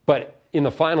 But in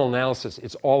the final analysis,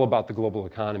 it's all about the global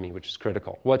economy, which is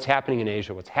critical. What's happening in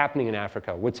Asia, what's happening in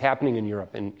Africa, what's happening in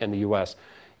Europe and the U.S.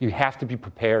 You have to be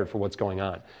prepared for what's going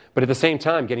on. But at the same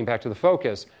time, getting back to the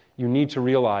focus, you need to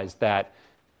realize that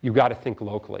you've got to think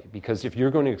locally. Because if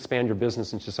you're going to expand your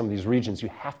business into some of these regions, you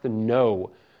have to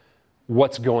know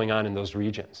what's going on in those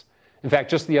regions. In fact,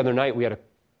 just the other night, we had a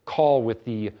call with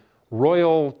the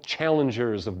Royal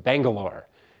Challengers of Bangalore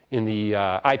in the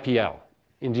IPL,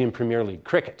 Indian Premier League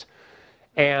cricket.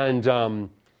 And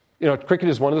cricket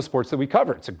is one of the sports that we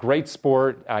cover. It's a great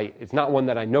sport. It's not one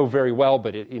that I know very well,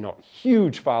 but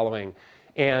huge following.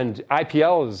 And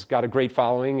IPL has got a great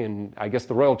following, and I guess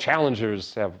the Royal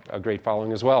Challengers have a great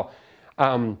following as well.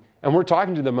 And we're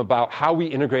talking to them about how we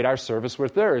integrate our service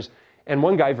with theirs. And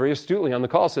one guy very astutely on the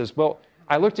call says, well,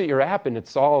 I looked at your app and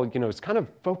it's all, it's kind of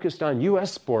focused on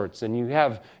U.S. sports and you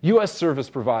have U.S. service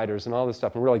providers and all this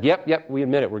stuff. And we're like, yep, we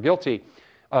admit it, we're guilty.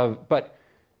 But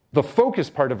the focus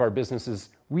part of our business is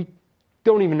we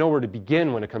don't even know where to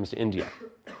begin when it comes to India.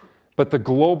 But the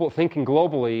thinking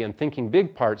globally and thinking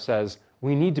big part says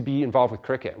we need to be involved with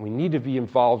cricket. We need to be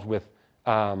involved with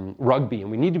rugby.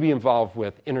 And we need to be involved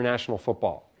with international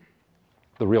football,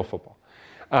 the real football.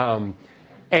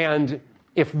 And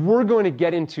if we're going to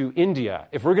get into India,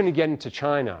 if we're going to get into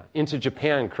China, into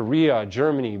Japan, Korea,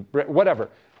 Germany, whatever,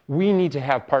 we need to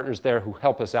have partners there who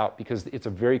help us out because it's a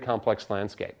very complex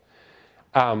landscape.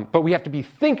 But we have to be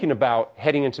thinking about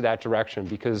heading into that direction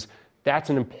because that's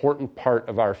an important part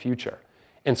of our future.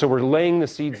 And so we're laying the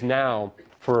seeds now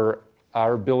for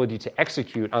our ability to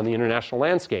execute on the international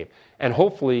landscape. And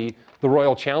hopefully the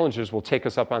Royal Challengers will take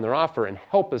us up on their offer and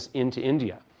help us into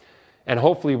India. And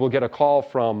hopefully we'll get a call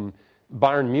from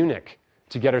Bayern Munich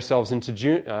to get ourselves into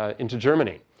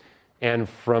Germany, and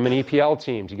from an EPL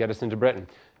team to get us into Britain.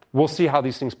 We'll see how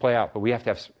these things play out, but we have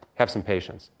to have some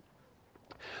patience.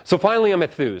 So finally, I'm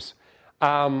at Thuuz.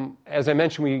 As I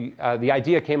mentioned, the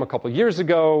idea came a couple years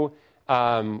ago.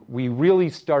 We really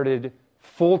started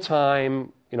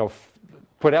full-time,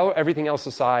 put everything else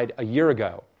aside a year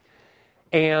ago.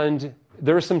 And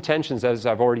there are some tensions, as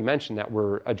I've already mentioned, that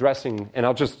we're addressing. And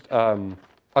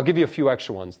I'll give you a few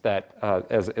extra ones that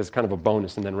as kind of a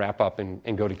bonus, and then wrap up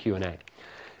and go to Q&A.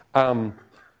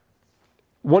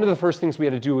 One of the first things we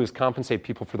had to do was compensate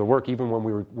people for the work, even when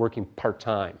we were working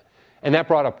part-time. And that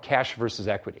brought up cash versus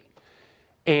equity.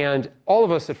 And all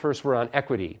of us at first were on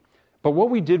equity. But what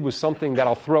we did was something that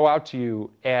I'll throw out to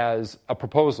you as a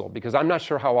proposal, because I'm not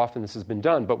sure how often this has been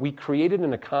done, but we created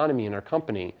an economy in our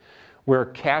company where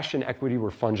cash and equity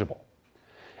were fungible.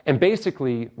 And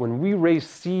basically, when we raised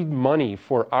seed money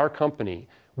for our company,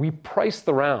 we priced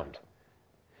the round.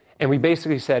 And we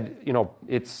basically said,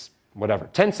 it's whatever,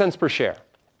 10 cents per share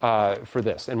for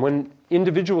this. And when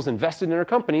individuals invested in our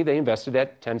company, they invested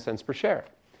at 10 cents per share.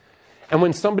 And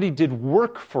when somebody did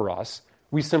work for us,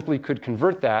 we simply could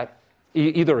convert that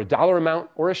either a dollar amount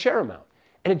or a share amount.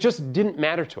 And it just didn't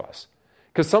matter to us.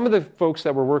 Because some of the folks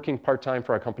that were working part-time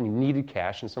for our company needed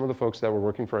cash, and some of the folks that were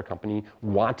working for our company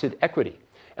wanted equity.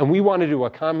 And we wanted to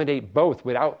accommodate both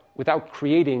without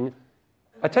creating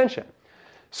a tension.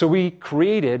 So we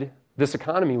created this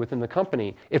economy within the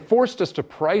company. It forced us to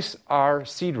price our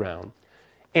seed round.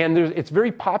 And it's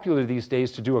very popular these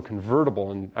days to do a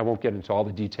convertible, and I won't get into all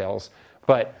the details,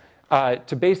 but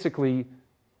to basically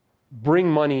bring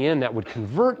money in that would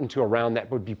convert into a round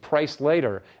that would be priced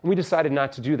later. And we decided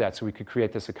not to do that so we could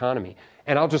create this economy.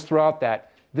 And I'll just throw out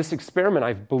that this experiment,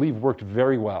 I believe, worked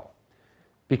very well.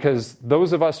 Because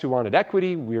those of us who wanted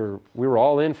equity, we were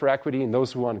all in for equity, and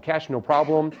those who wanted cash, no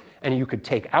problem. And you could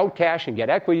take out cash and get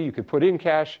equity. You could put in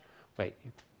cash. Wait,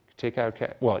 you could take out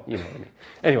cash? Well, you know what I mean.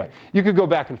 Anyway, you could go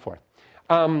back and forth.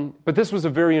 But this was a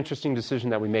very interesting decision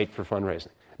that we made for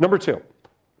fundraising. Number two,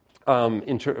 from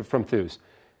Thuuz.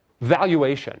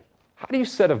 Valuation. How do you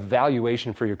set a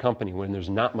valuation for your company when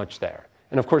there's not much there?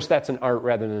 And of course, that's an art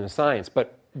rather than a science.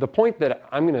 But the point that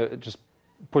I'm going to just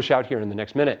push out here in the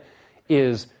next minute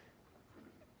is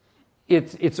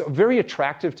it's very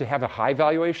attractive to have a high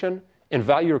valuation and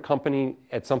value your company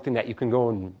at something that you can go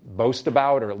and boast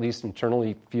about, or at least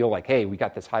internally feel like, hey, we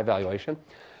got this high valuation.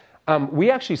 We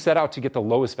actually set out to get the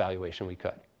lowest valuation we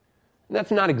could. And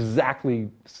that's not exactly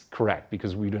correct,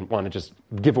 because we didn't want to just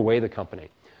give away the company.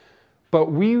 But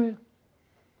and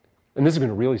this is going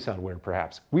to really sound weird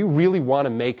perhaps, we really want to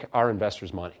make our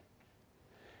investors money.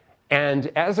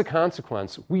 And as a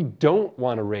consequence, we don't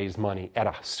want to raise money at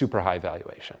a super high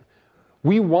valuation.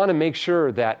 We want to make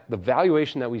sure that the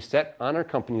valuation that we set on our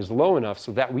company is low enough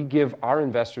so that we give our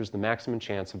investors the maximum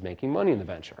chance of making money in the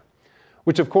venture.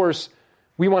 Which, of course,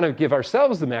 we want to give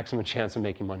ourselves the maximum chance of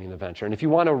making money in the venture. And if you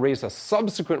want to raise a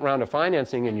subsequent round of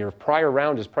financing and your prior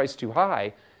round is priced too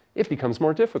high, it becomes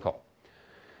more difficult.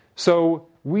 So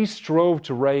we strove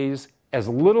to raise as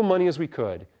little money as we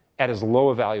could at as low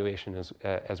a valuation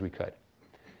as we could.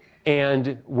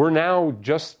 And we're now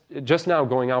just now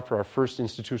going out for our first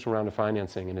institutional round of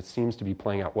financing, and it seems to be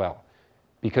playing out well,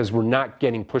 because we're not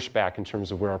getting pushback in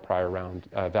terms of where our prior round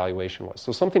valuation was.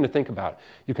 So something to think about.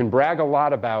 You can brag a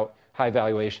lot about high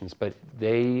valuations, but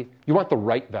you want the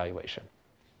right valuation.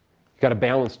 You've got to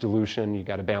balance dilution. You've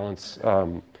got to balance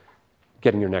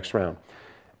getting your next round.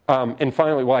 And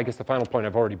finally, well, I guess the final point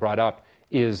I've already brought up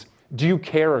is, do you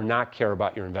care or not care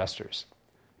about your investors?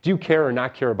 Do you care or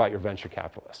not care about your venture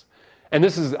capitalists? And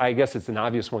this is, I guess it's an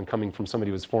obvious one coming from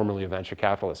somebody who was formerly a venture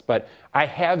capitalist. But I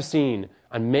have seen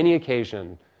on many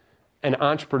occasions an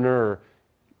entrepreneur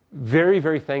very,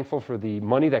 very thankful for the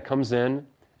money that comes in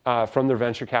from their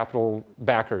venture capital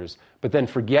backers, but then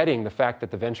forgetting the fact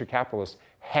that the venture capitalist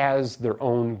has their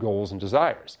own goals and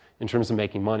desires in terms of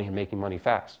making money and making money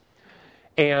fast.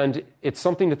 And it's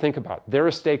something to think about. They're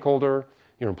a stakeholder.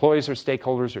 Your employees are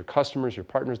stakeholders. Your customers, your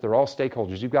partners, they're all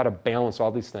stakeholders. You've got to balance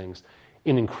all these things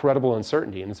in incredible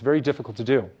uncertainty, and it's very difficult to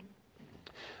do.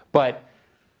 But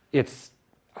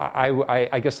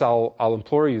I guess I'll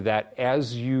implore you that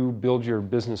as you build your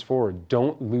business forward,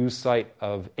 don't lose sight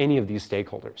of any of these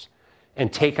stakeholders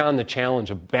and take on the challenge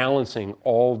of balancing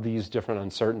all these different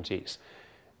uncertainties.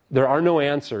 There are no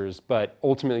answers, but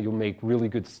ultimately you'll make really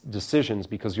good decisions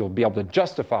because you'll be able to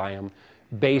justify them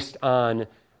based on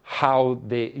how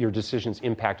your decisions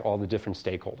impact all the different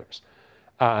stakeholders.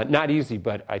 Not easy,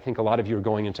 but I think a lot of you are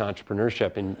going into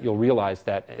entrepreneurship, and you'll realize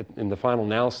that in the final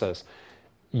analysis,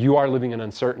 you are living in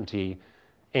uncertainty,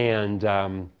 and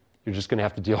you're just going to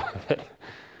have to deal with it.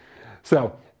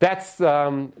 So that's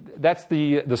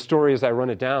the story as I run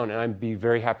it down, and I'd be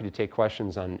very happy to take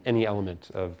questions on any element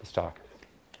of this talk.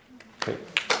 Okay.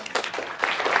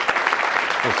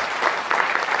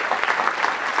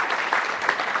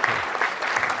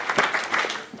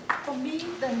 For me,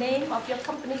 the name of your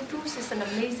company, Thuuz, is an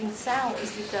amazing sound.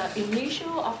 Is it the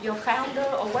initial of your founder,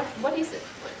 or what is it?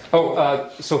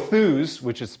 So Thuuz,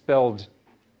 which is spelled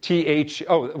T-H...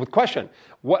 Oh, with question.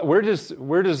 Where does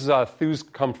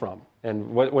Thuuz come from?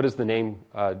 And what does the name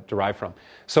derive from?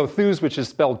 So Thuuz, which is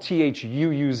spelled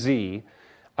T-H-U-U-Z,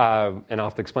 and I'll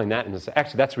have to explain that in a second.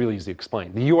 Actually, that's really easy to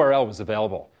explain. The URL was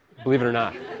available, believe it or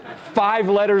not. 5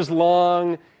 letters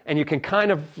long, and you can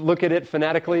kind of look at it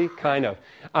phonetically, kind of.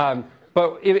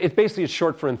 But it basically is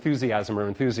short for enthusiasm or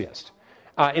enthusiast.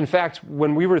 In fact,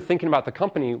 when we were thinking about the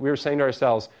company, we were saying to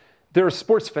ourselves, there are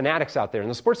sports fanatics out there,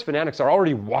 and the sports fanatics are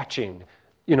already watching.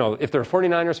 You know, if they're a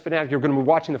 49ers fanatic, you're going to be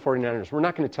watching the 49ers. We're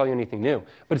not going to tell you anything new.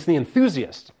 But it's the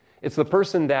enthusiast. It's the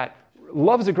person that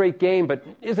loves a great game but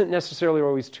isn't necessarily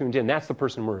always tuned in. That's the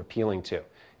person we're appealing to.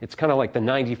 It's kind of like the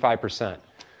 95%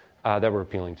 that we're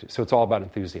appealing to. So it's all about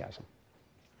enthusiasm.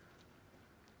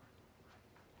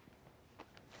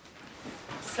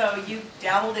 So you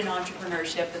dabbled in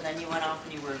entrepreneurship, and then you went off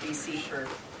and you were a VC for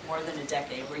more than a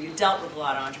decade, where you dealt with a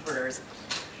lot of entrepreneurs.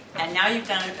 And now you've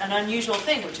done an unusual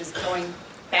thing, which is going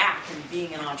back and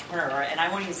being an entrepreneur. And I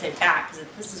won't even say back, because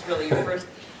this is really your first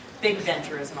big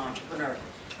venture as an entrepreneur.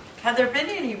 Have there been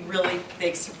any really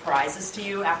big surprises to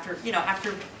you after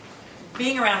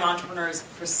being around entrepreneurs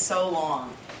for so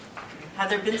long? Have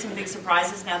there been some big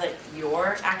surprises now that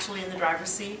you're actually in the driver's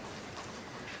seat?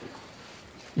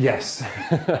 Yes.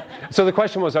 So the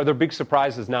question was, are there big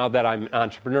surprises now that I'm an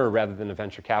entrepreneur rather than a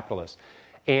venture capitalist?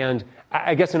 And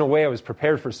I guess in a way I was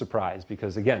prepared for surprise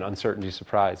because, again, uncertainty,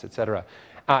 surprise, et cetera.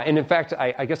 And in fact,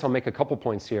 I guess I'll make a couple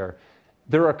points here.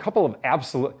 There are a couple of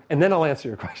absolute, and then I'll answer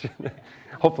your question,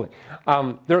 hopefully.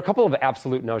 There are a couple of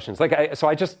absolute notions. So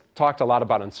I just talked a lot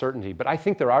about uncertainty, but I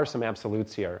think there are some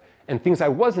absolutes here and things I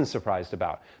wasn't surprised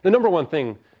about. The number one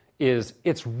thing is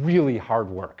it's really hard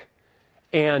work.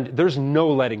 And there's no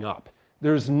letting up.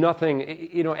 There's nothing,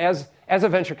 you know, as a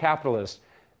venture capitalist,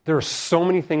 there are so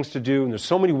many things to do, and there's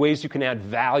so many ways you can add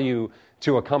value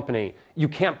to a company. You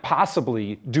can't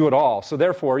possibly do it all. So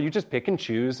therefore, you just pick and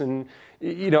choose. And,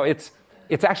 you know, it's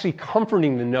actually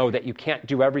comforting to know that you can't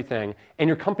do everything. And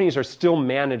your companies are still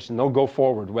managed, and they'll go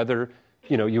forward whether,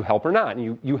 you know, you help or not.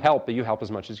 And you help, but you help as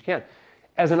much as you can.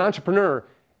 As an entrepreneur,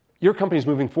 your company's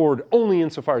moving forward only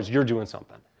insofar as you're doing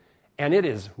something. And it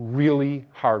is really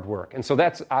hard work. And so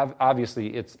that's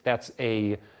obviously, that's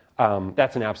an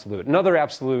absolute. Another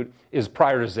absolute is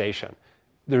prioritization.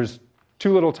 There's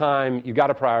too little time. You got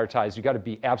to prioritize. You got to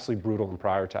be absolutely brutal in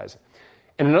prioritizing.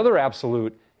 And another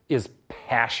absolute is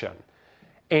passion.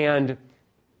 And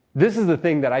this is the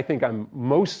thing that I think I'm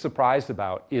most surprised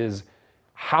about is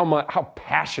how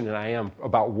passionate I am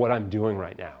about what I'm doing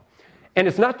right now. And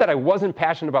it's not that I wasn't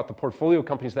passionate about the portfolio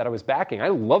companies that I was backing. I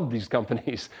love these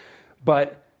companies,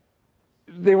 but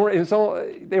they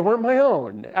weren't my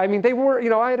own. I mean, they were,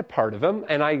 you know, I had a part of them,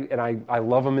 and I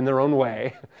love them in their own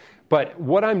way. But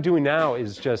what I'm doing now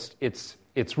is just, it's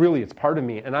part of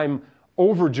me, and I'm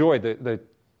overjoyed.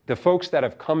 The folks that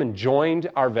have come and joined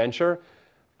our venture,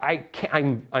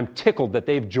 I'm tickled that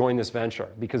they've joined this venture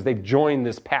because they've joined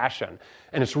this passion.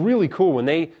 And it's really cool when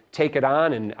they take it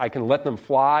on and I can let them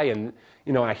fly and,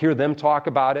 you know, I hear them talk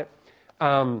about it.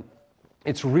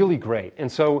 It's really great.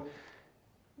 And so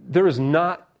there is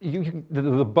not,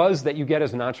 the buzz that you get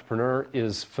as an entrepreneur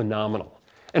is phenomenal.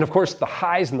 And of course, the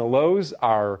highs and the lows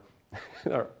are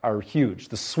huge,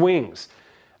 the swings.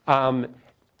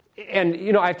 And,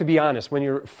 you know, I have to be honest, when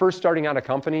you're first starting out a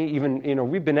company, even, you know,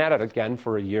 we've been at it again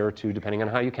for a year or two, depending on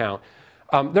how you count,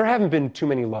 there haven't been too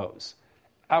many lows.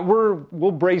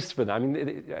 We'll brace for them. I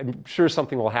mean, I'm sure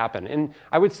something will happen. And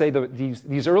I would say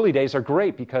these early days are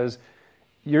great because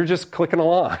you're just clicking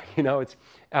along. You know, it's,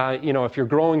 you know, if you're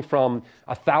growing from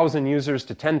 1,000 users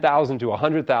to 10,000 to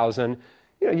 100,000,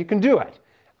 you know, you can do it.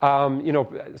 You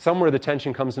know, somewhere the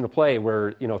tension comes into play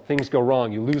where, you know, things go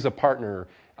wrong, you lose a partner,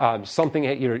 something,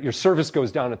 your service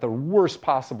goes down at the worst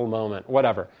possible moment,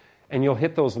 whatever. And you'll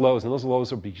hit those lows, and those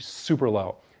lows will be super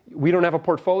low. We don't have a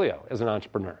portfolio as an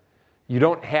entrepreneur. You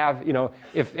don't have, you know,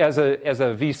 if as a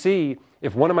VC,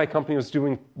 if one of my companies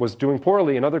was doing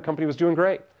poorly, another company was doing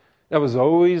great. That was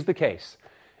always the case.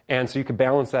 And so you could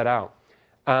balance that out.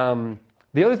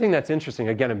 The other thing that's interesting,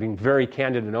 again, I'm being very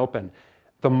candid and open,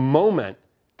 the moment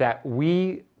that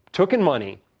we took in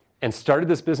money and started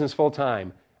this business full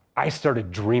time, I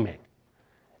started dreaming.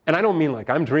 And I don't mean like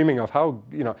I'm dreaming of how,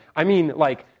 I mean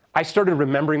like I started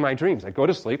remembering my dreams. I go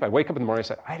to sleep, I wake up in the morning, I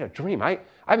said, I had a dream. I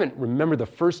haven't remembered the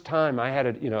first time I had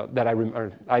I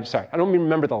don't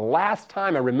remember the last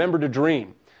time I remembered a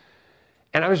dream.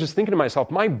 And I was just thinking to myself,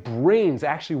 my brain's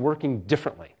actually working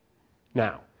differently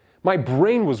now. My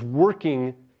brain was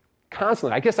working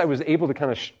constantly. I guess I was able to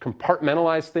kind of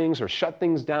compartmentalize things or shut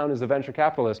things down as a venture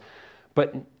capitalist,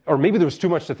 or maybe there was too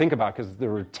much to think about because there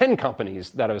were 10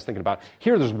 companies that I was thinking about.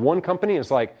 Here, there's one company.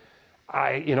 It's like,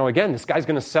 again, this guy's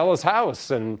going to sell his house,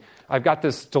 and I've got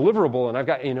this deliverable, and I've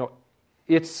got,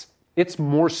 it's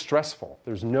more stressful.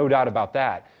 There's no doubt about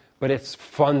that. But it's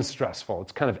fun stressful.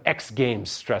 It's kind of X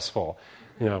Games stressful.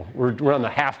 We're on the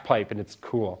half pipe, and it's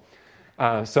cool.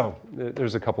 So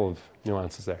there's a couple of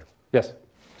nuances there. Yes?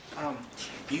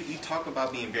 You talk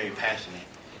about being very passionate,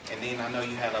 and then I know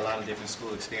you had a lot of different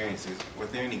school experiences. Was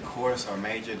there any course or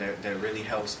major that really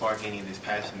helped spark any of this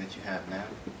passion that you have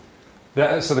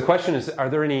now? So the question is, are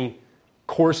there any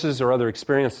courses or other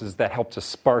experiences that help to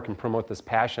spark and promote this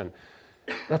passion?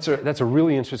 That's a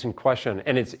really interesting question,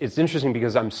 and it's interesting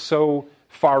because I'm so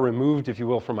far removed, if you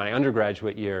will, from my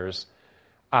undergraduate years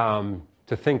to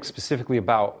think specifically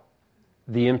about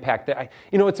the impact that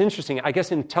it's interesting. I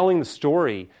guess in telling the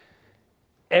story,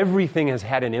 everything has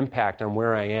had an impact on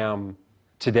where I am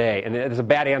today, and it's a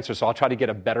bad answer, so I'll try to get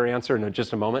a better answer in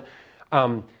just a moment.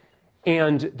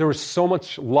 And there was so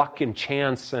much luck and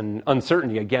chance and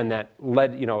uncertainty, again, that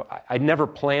led, I never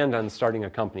planned on starting a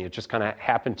company. It just kind of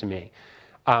happened to me.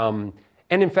 And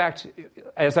in fact,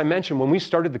 as I mentioned, when we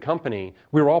started the company,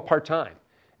 we were all part-time.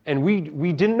 And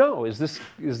we didn't know, is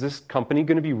this company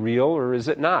going to be real or is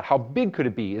it not? How big could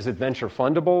it be? Is it venture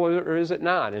fundable or is it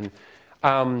not? And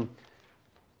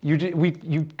you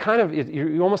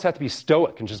almost have to be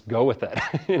stoic and just go with it.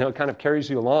 It kind of carries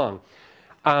you along.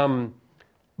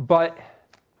 But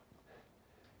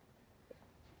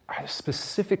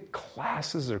specific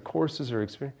classes or courses or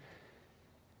experience,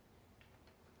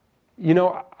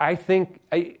 I think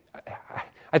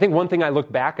one thing I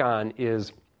look back on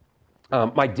is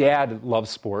my dad loved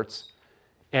sports,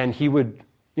 and he would,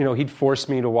 he'd force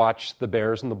me to watch the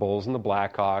Bears and the Bulls and the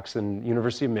Blackhawks and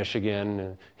University of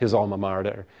Michigan, his alma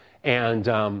mater, and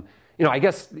I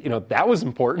guess that was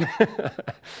important.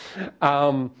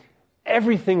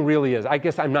 Everything really is. I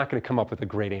guess I'm not going to come up with a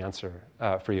great answer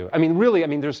for you.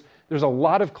 There's a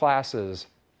lot of classes.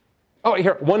 Oh,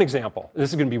 here, one example.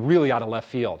 This is going to be really out of left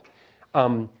field.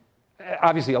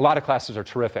 Obviously, a lot of classes are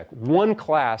terrific. One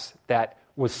class that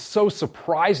was so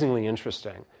surprisingly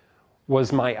interesting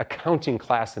was my accounting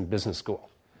class in business school.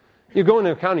 You go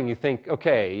into accounting, you think,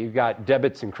 okay, you've got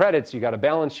debits and credits, you've got a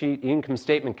balance sheet, income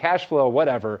statement, cash flow,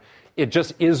 whatever. It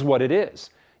just is what it is.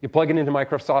 You plug it into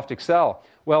Microsoft Excel.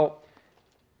 Well,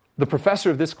 the professor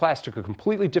of this class took a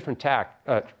completely different tack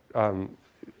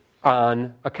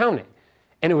on accounting.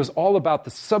 And it was all about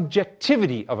the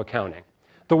subjectivity of accounting,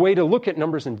 the way to look at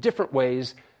numbers in different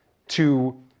ways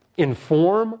to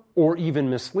inform or even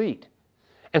mislead.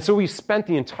 And so we spent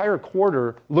the entire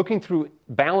quarter looking through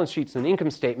balance sheets and income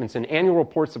statements and annual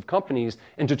reports of companies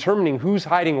and determining who's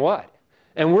hiding what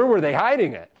and where were they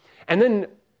hiding it. And then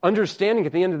understanding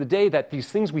at the end of the day that these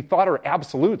things we thought are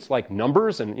absolutes, like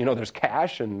numbers and there's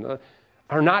cash, and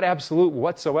are not absolute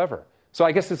whatsoever. So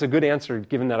I guess it's a good answer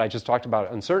given that I just talked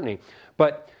about uncertainty.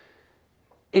 But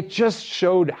it just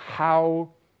showed how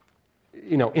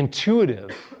intuitive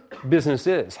business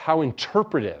is, how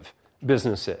interpretive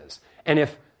business is. And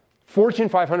if Fortune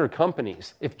 500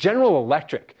 companies, if General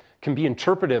Electric can be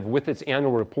interpretive with its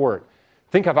annual report,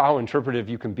 think of how interpretive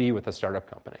you can be with a startup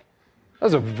company. That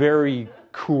was a very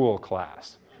cool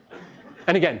class.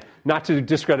 And again, not to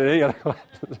discredit any other class.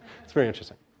 It's very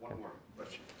interesting. One more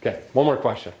question. Okay, one more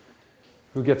question.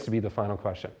 Who gets to be the final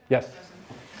question? Yes?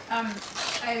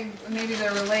 Maybe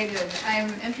they're related. I'm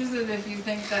interested if you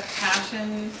think that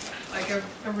passion, like a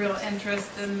real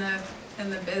interest in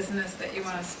the business that you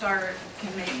want to start,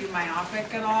 can make you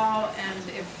myopic at all, and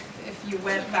if you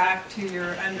went back to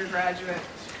your undergraduate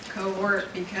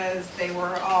cohort because they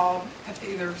were all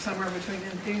either somewhere between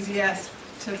enthusiast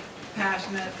to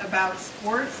passionate about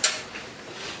sports,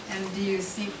 and do you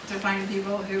seek to find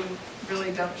people who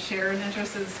really don't share an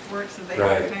interest in sports so they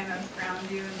can kind of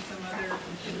ground you in some other...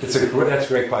 That's a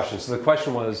great question. So the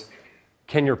question was,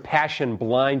 can your passion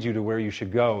blind you to where you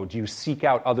should go? Do you seek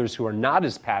out others who are not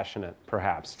as passionate,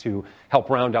 perhaps, to help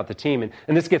round out the team?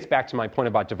 And this gets back to my point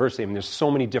about diversity. There's so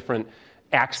many different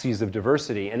axes of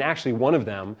diversity, and actually one of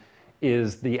them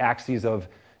is the axes of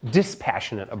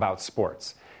dispassionate about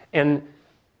sports. And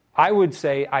I would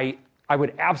say I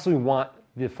would absolutely want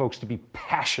the folks to be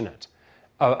passionate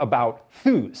about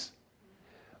Thuuz.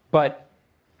 But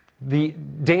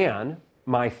Dan,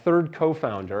 my third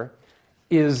co-founder,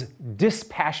 is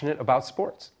dispassionate about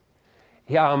sports.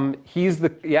 He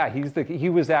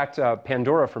was at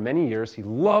Pandora for many years. He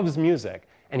loves music,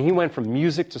 and he went from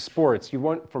music to sports. He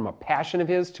went from a passion of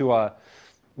his to a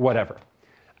whatever.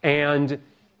 And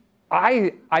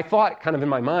I thought kind of in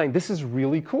my mind, this is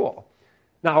really cool.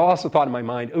 Now, I also thought in my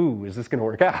mind, ooh, is this going to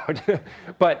work out?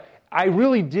 But I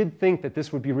really did think that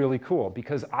this would be really cool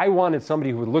because I wanted somebody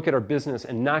who would look at our business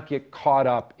and not get caught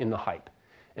up in the hype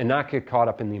and not get caught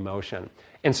up in the emotion.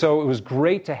 And so it was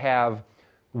great to have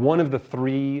one of the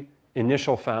three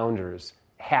initial founders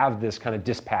have this kind of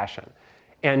dispassion.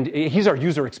 And he's our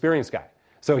user experience guy.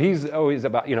 So he's always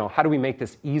about, how do we make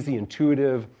this easy,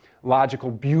 intuitive,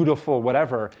 logical, beautiful,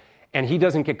 whatever. And he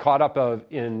doesn't get caught up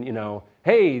in,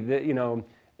 hey,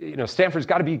 Stanford's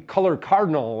got to be color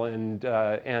cardinal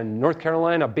and North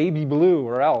Carolina baby blue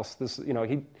or else.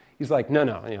 He's like,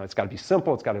 no, it's got to be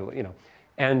simple. It's got to,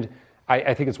 And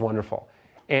I think it's wonderful.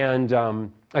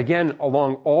 And again,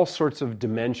 along all sorts of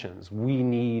dimensions, we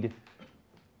need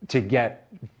to get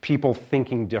people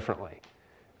thinking differently.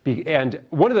 And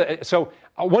one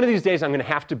of these days, I'm going to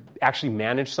have to actually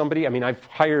manage somebody. I mean, I've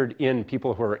hired in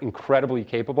people who are incredibly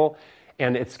capable,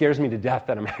 and it scares me to death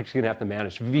that I'm actually going to have to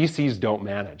manage. VCs don't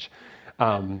manage,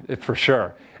 for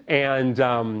sure. And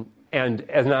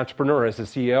as an entrepreneur, as a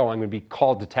CEO, I'm going to be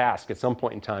called to task at some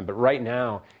point in time. But right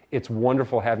now, it's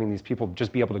wonderful having these people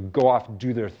just be able to go off and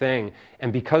do their thing.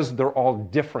 And because they're all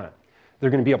different,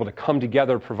 they're going to be able to come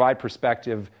together, provide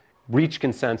perspective, reach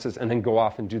consensus, and then go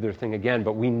off and do their thing again.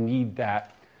 But we need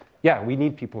that. Yeah, we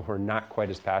need people who are not quite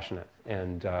as passionate.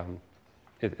 And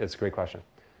it's a great question.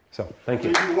 So thank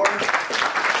you. Thank you, Warren.